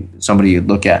going to be somebody you'd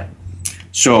look at.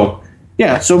 So,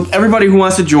 yeah, so everybody who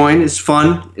wants to join, it's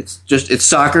fun. It's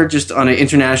soccer, just on an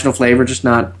international flavor, just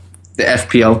not the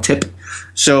FPL tip.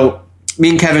 So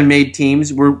me and Kevin made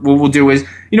teams. What we'll do is,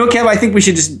 Kev, I think we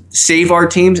should just save our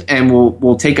teams and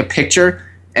we'll take a picture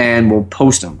and we'll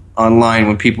post them online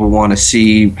when people want to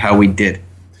see how we did.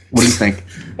 What do you think?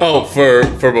 Oh,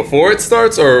 for before it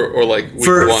starts or like week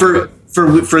one?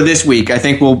 For this week, I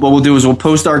think what we'll do is we'll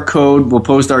post our code, we'll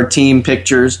post our team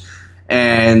pictures.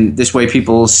 And this way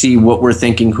people will see what we're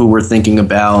thinking, who we're thinking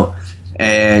about,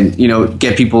 and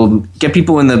get people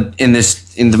in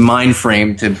the mind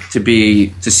frame to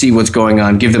see what's going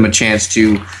on, give them a chance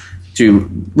to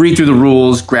read through the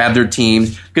rules, grab their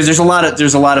teams, because there's a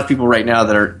lot of people right now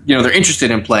that are they're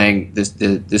interested in playing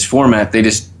this format. They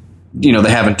just they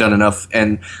haven't done enough,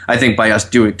 and I think by us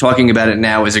talking about it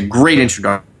now is a great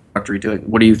introductory to it.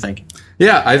 What do you think?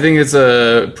 Yeah, I think it's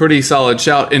a pretty solid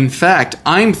shout. In fact,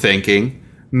 I'm thinking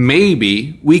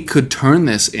maybe we could turn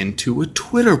this into a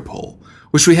Twitter poll,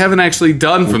 which we haven't actually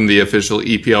done from the official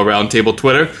EPL Roundtable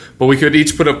Twitter, but we could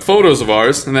each put up photos of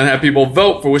ours and then have people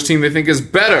vote for which team they think is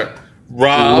better.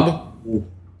 Rob?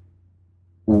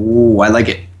 Ooh, I like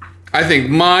it. I think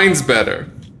mine's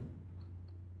better.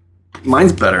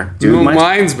 Mine's better, dude. No,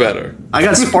 mine's better. I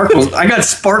got sparkles. I got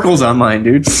sparkles on mine,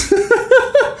 dude.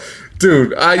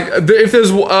 Dude, if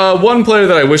there's one player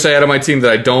that I wish I had on my team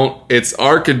that I don't, it's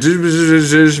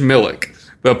Arkadiusz Milik,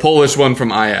 the Polish one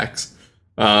from Ajax.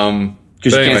 Because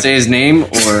you can't say his name, or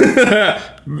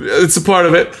it's a part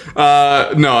of it.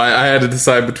 No, I had to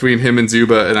decide between him and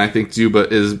Zuba, and I think Zuba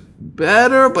is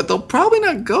better, but they'll probably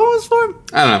not go as far.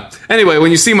 I don't know. Anyway,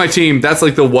 when you see my team, that's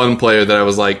like the one player that I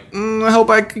was like, I hope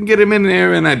I can get him in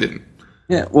there, and I didn't.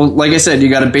 Yeah, well, like I said, you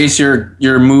got to base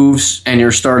your moves and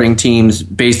your starting teams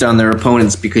based on their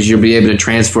opponents, because you'll be able to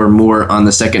transfer more on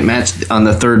the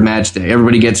third match day.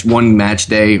 Everybody gets one match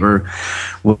day or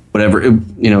whatever,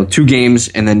 2 games,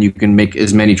 and then you can make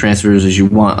as many transfers as you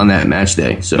want on that match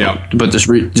day. So, yeah. But just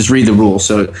read the rules.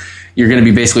 So you're going to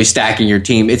be basically stacking your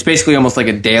team. It's basically almost like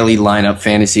a daily lineup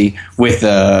fantasy with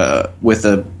a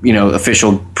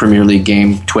official Premier League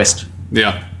game twist.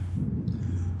 Yeah.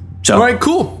 So. All right,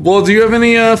 cool. Well, do you have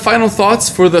any final thoughts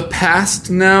for the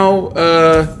past now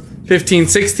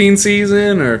 15-16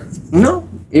 season? Or no,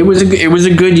 it was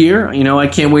a good year. I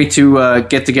can't wait to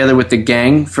get together with the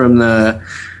gang from the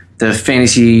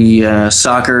fantasy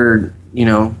soccer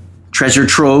treasure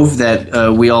trove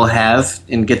that we all have,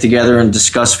 and get together and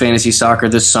discuss fantasy soccer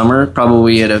this summer.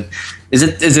 Probably at is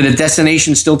it a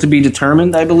destination still to be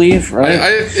determined? I believe, right?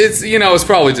 It's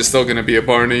probably just still going to be a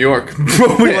bar in New York.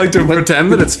 But we like to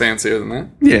pretend that it's fancier than that.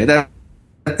 Yeah,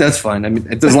 that's fine. I mean,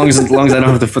 as long as I don't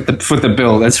have to foot the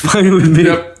bill, that's fine with me.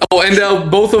 Yep. Oh, and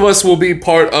both of us will be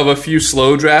part of a few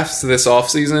slow drafts this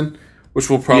offseason, which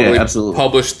we'll probably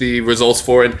publish the results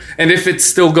for. And if it's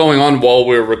still going on while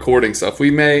we're recording stuff,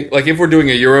 we may, like if we're doing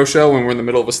a Euro show and we're in the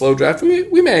middle of a slow draft,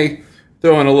 we may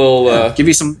throw in a little... give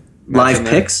you some live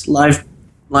picks. Live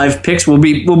picks. We'll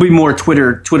be more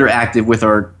Twitter active with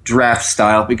our draft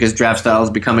style, because draft style is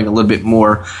becoming a little bit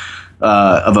more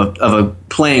of a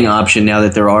playing option now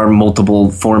that there are multiple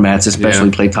formats,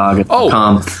 especially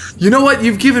Playtoga.com. Oh, you know what?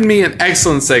 You've given me an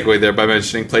excellent segue there by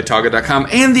mentioning Playtoga.com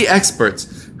and the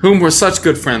experts, whom we're such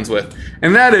good friends with.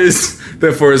 And that is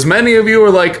that for as many of you who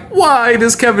are like, why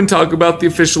does Kevin talk about the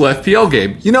official FPL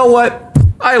game? You know what?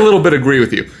 I a little bit agree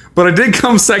with you. But I did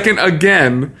come second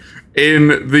again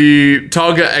in the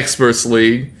Toga Experts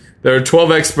League. There are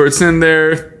 12 experts in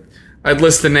there. I'd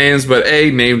list the names, but A,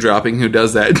 name dropping, who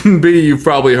does that? And B, you've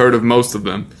probably heard of most of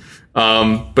them.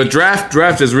 But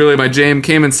draft is really my jam.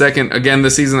 Came in second again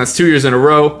this season. That's 2 years in a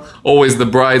row. Always the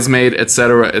bridesmaid,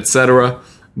 etc., etc.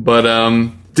 But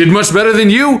did much better than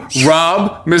you,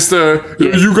 Rob, Mr.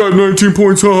 Yeah. You got 19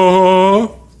 points.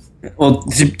 Well,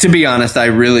 to be honest, I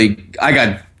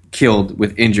got killed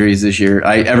with injuries this year.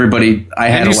 I had.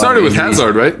 And you started with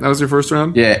Hazard, right? That was your first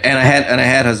round. Yeah, and I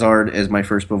had Hazard as my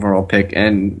first overall pick,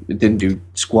 and it didn't do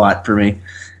squat for me.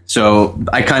 So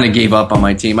I kind of gave up on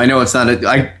my team. I know it's not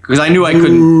because I knew I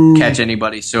couldn't catch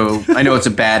anybody. So I know it's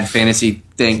a bad fantasy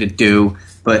thing to do,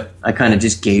 but I kind of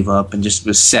just gave up and just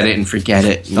was set it and forget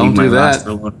it. Don't do that.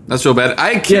 That's real bad.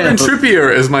 I had Kieran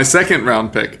Trippier as my second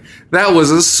round pick. That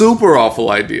was a super awful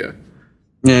idea.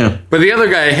 Yeah. But the other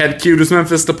guy I had queued was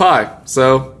Memphis Depay.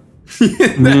 So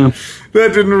that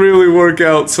didn't really work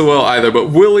out so well either.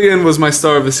 But Willian was my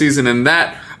star of the season, and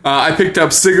that I picked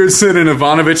up Sigurdsson and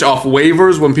Ivanovic off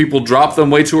waivers when people dropped them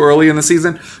way too early in the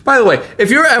season. By the way, if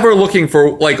you're ever looking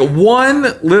for like one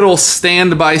little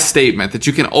standby statement that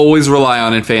you can always rely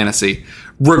on in fantasy,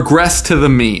 regress to the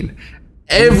mean.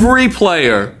 Every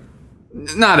player,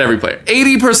 not every player,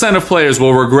 80% of players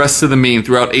will regress to the mean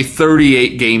throughout a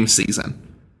 38-game season.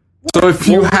 So if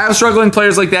you have struggling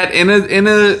players like that in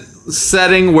a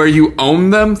setting where you own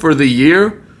them for the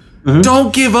year,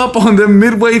 don't give up on them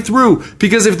midway through,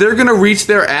 because if they're going to reach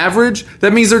their average,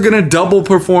 that means they're going to double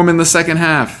perform in the second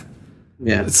half.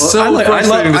 Yeah, I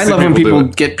love when people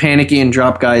get panicky and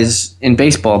drop guys in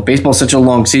baseball. Baseball's such a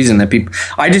long season that people.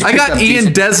 I got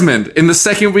Ian Desmond in the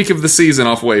second week of the season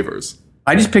off waivers.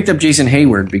 I just picked up Jason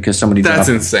Hayward because somebody. That's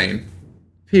insane.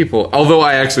 People, although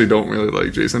I actually don't really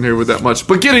like Jason Hayward that much,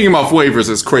 but getting him off waivers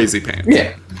is crazy pants.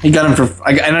 Yeah, he got him and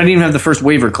I didn't even have the first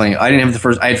waiver claim. I didn't have the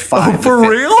first. I had 5. Oh, for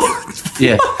real?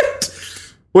 Yeah. What?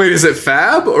 Wait, is it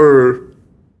Fab or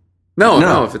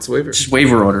no? If it's waiver, just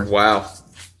waiver order. Wow.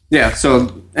 Yeah.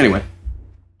 So anyway,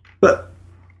 but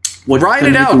ride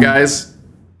it out, guys.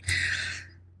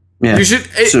 Yeah. You should,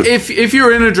 if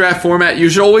you're in a draft format, you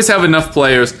should always have enough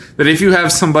players that if you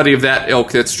have somebody of that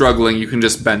ilk that's struggling, you can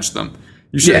just bench them.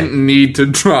 You shouldn't need to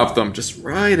drop them. Just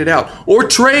ride it out. Or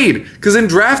trade. Because in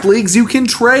draft leagues, you can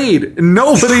trade.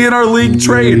 Nobody in our league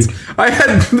trades. I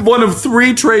had one of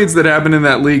 3 trades that happened in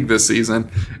that league this season.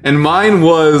 And mine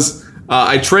was,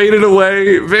 I traded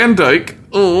away Van Dijk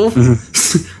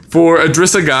for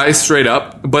Idrissa Gueye straight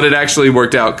up. But it actually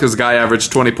worked out because Guy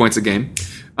averaged 20 points a game.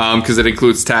 because it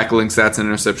includes tackling stats and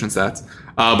interception stats.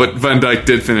 But Van Dijk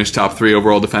did finish top 3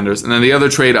 overall defenders. And then the other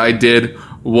trade I did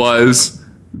was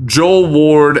Joel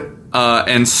Ward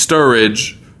and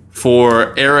Sturridge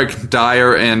for Eric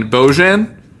Dyer and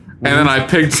Bojan. And then I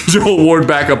picked Joel Ward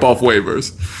back up off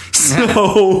waivers.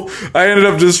 So I ended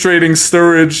up just trading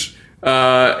Sturridge.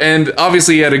 And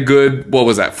obviously he had a good,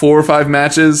 4 or 5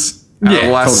 matches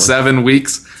the last 7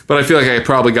 weeks. But I feel like I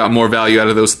probably got more value out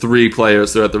of those 3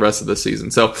 players throughout the rest of the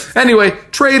season. So anyway,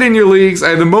 trade in your leagues. I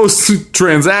had the most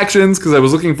transactions because I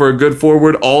was looking for a good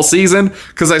forward all season.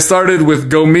 Because I started with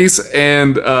Gomis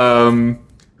and...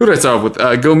 who did I start with?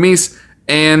 Gomis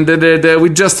and we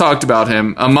just talked about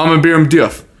him. Mamadou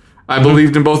Diouf. I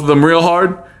believed in both of them real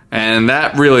hard. And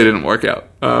that really didn't work out.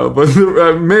 But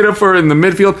I made up for it in the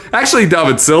midfield. Actually,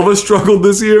 David Silva struggled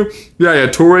this year. Yeah,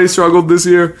 Toure struggled this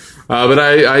year. But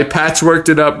I patchworked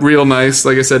it up real nice.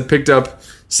 Like I said, picked up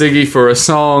Siggy for a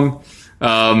song.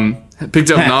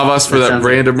 Picked up Navas for that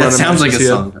random run. That sounds like a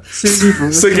song.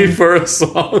 Siggy for a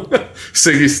song.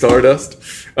 Siggy Stardust.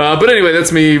 But anyway,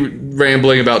 that's me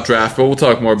rambling about draft. But we'll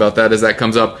talk more about that as that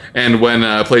comes up. And when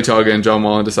Playtaga and John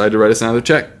Wallen decide to write us another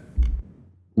check.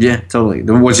 Yeah, totally.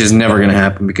 Which is never going to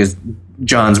happen because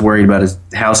John's worried about his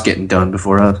house getting done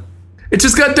before us. It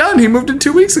just got done. He moved in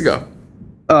 2 weeks ago.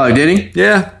 Oh, did he?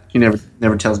 Yeah. He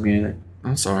never tells me anything.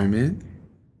 I'm sorry, man.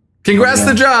 Congrats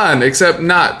to John, except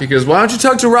not, because why don't you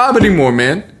talk to Rob anymore,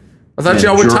 man? I thought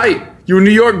y'all were tight. You were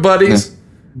New York buddies. Yeah.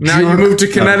 Now you moved to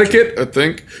Connecticut, I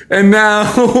think. And now,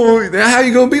 how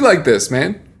you going to be like this,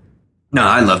 man? No,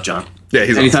 I love John. Yeah,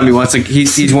 he's anytime he wants to,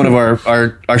 he's one of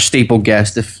our staple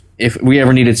guests. If we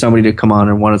ever needed somebody to come on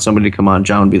or wanted somebody to come on,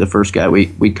 John would be the first guy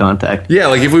we'd contact. Yeah,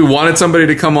 like if we wanted somebody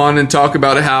to come on and talk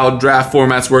about how draft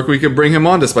formats work, we could bring him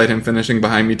on despite him finishing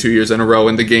behind me 2 years in a row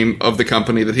in the game of the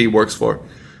company that he works for.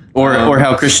 Or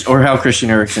how Christian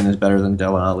Eriksen is better than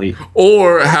Dele Alli.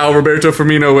 Or how Roberto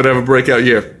Firmino would have a breakout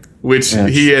year, which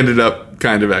he ended up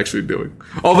kind of actually doing.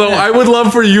 Although I would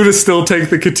love for you to still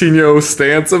take the Coutinho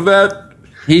stance of that.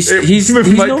 He's no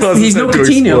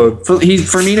Coutinho.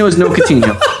 Firmino is no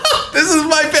Coutinho. This is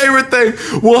my favorite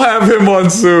thing. We'll have him on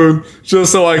soon,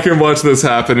 just so I can watch this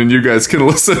happen, and you guys can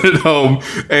listen at home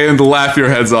and laugh your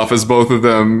heads off as both of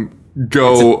them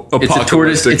go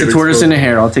apocalyptic. It's a tortoise and a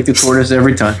hare. I'll take the tortoise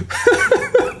every time.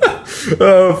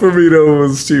 Firmino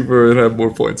was cheaper and had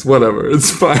more points. Whatever,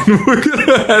 it's fine. We're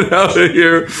gonna head out of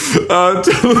here. Tell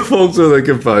the folks where they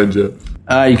can find you.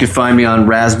 You can find me on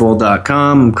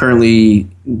Razzball.com. I'm currently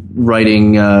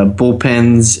writing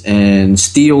bullpens and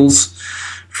steals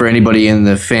for anybody in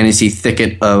the fantasy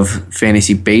thicket of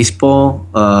fantasy baseball.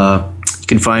 You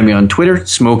can find me on Twitter,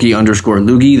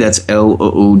 Smokey_Loogie. That's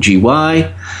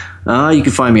LOOGY. You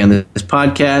can find me on this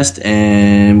podcast,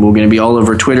 and we're going to be all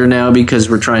over Twitter now because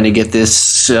we're trying to get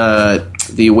this the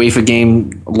UEFA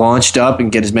game launched up and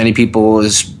get as many people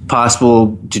as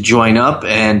possible to join up.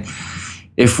 And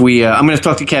if we, I'm going to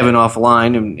talk to Kevin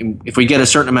offline, and if we get a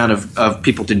certain amount of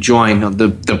people to join,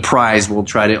 the prize I'll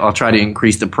try to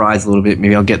increase the prize a little bit.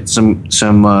 Maybe I'll get some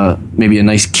maybe a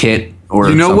nice kit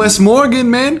or Wes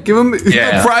Morgan, man, give him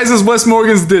the prize is Wes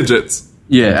Morgan's digits.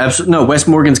 Yeah, absolutely. No, Wes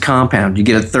Morgan's compound. You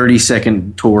get a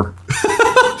 30-second tour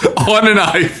on an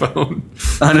iPhone.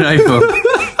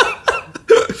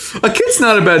 A kit's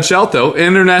not a bad shout though.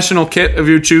 International kit of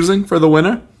your choosing for the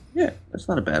winner. Yeah, that's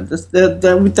not a bad.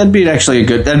 That'd be actually a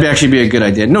good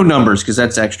idea. No numbers because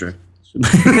that's extra.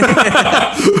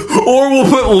 Or we'll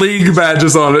put league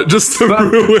badges on it just to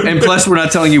ruin. And plus, we're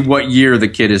not telling you what year the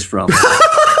kid is from.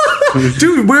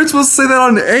 Dude, we're supposed to say that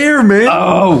on air, man.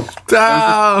 Oh,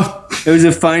 it was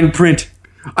a fine print.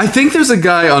 I think there's a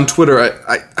guy on Twitter.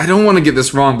 I don't want to get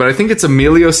this wrong, but I think it's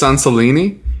Emilio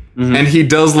Sansolini, and he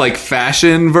does like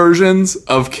fashion versions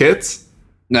of kits.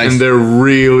 Nice. And they're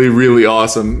really, really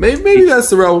awesome. Maybe that's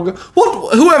the route we'll go.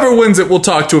 Well, whoever wins it, we'll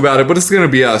talk to about it, but it's going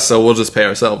to be us, so we'll just pay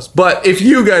ourselves. But if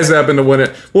you guys happen to win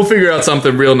it, we'll figure out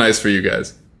something real nice for you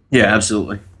guys. Yeah,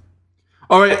 absolutely.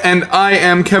 All right, and I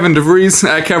am Kevin DeVries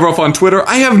at Kevroff on Twitter.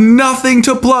 I have nothing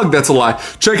to plug. That's a lie.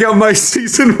 Check out my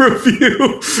season review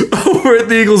over at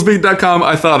theeaglesbeat.com.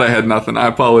 I thought I had nothing. I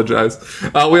apologize.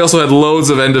 We also had loads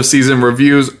of end-of-season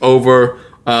reviews over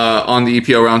on the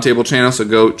EPL Roundtable channel, so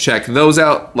go check those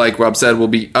out. Like Rob said, we'll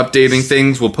be updating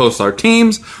things. We'll post our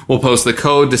teams. We'll post the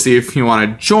code to see if you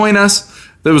want to join us.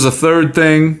 There was a third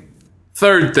thing.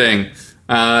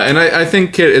 And I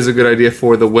think Kit is a good idea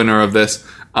for the winner of this.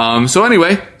 So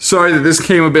anyway, sorry that this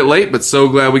came a bit late, but so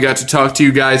glad we got to talk to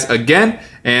you guys again.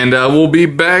 And we'll be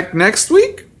back next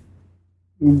week.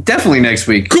 Definitely next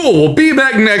week. Cool. We'll be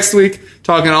back next week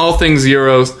talking all things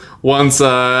Euros. once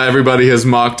everybody has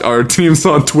mocked our teams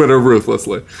on Twitter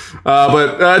ruthlessly.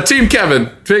 But Team Kevin,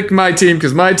 pick my team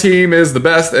because my team is the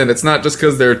best, and it's not just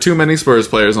because there are too many Spurs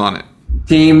players on it.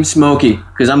 Team Smokey,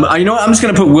 because I'm just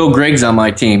gonna put Will Griggs on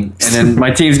my team, and then my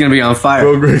team's gonna be on fire.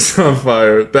 Will Griggs on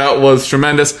fire. That was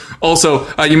tremendous. Also,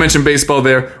 you mentioned baseball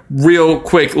there. Real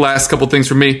quick, last couple things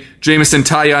from me. Jameson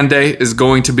Taillon Day is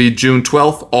going to be June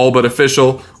 12th, all but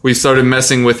official. We started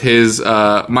messing with his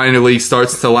minor league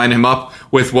starts to line him up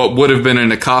with what would have been a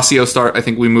Nicasio start. I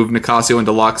think we moved Nicasio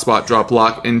into lock spot, drop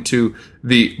lock into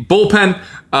the bullpen.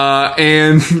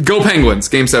 And go Penguins,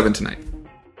 Game 7 tonight.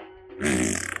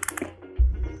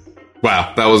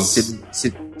 Wow, that was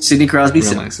Sidney Crosby.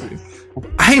 Real nice of you.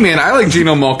 Hey man, I like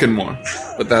Geno Malkin more,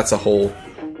 but that's the whole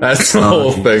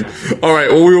thing. All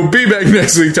right, well, we will be back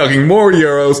next week talking more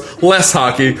Euros, less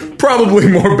hockey, probably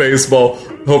more baseball.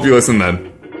 Hope you listen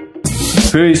then.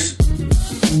 Peace.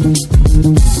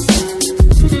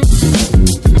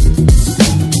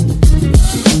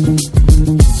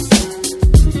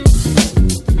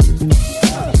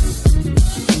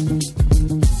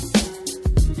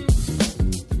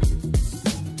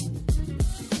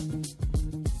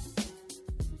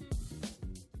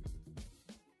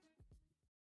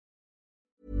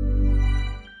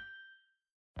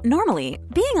 Normally,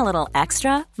 being a little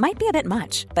extra might be a bit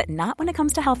much, but not when it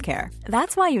comes to healthcare.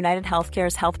 That's why United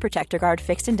Healthcare's Health Protector Guard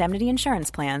fixed indemnity insurance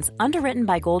plans, underwritten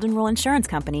by Golden Rule Insurance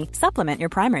Company, supplement your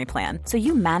primary plan so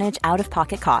you manage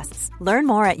out-of-pocket costs. Learn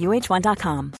more at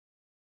uh1.com.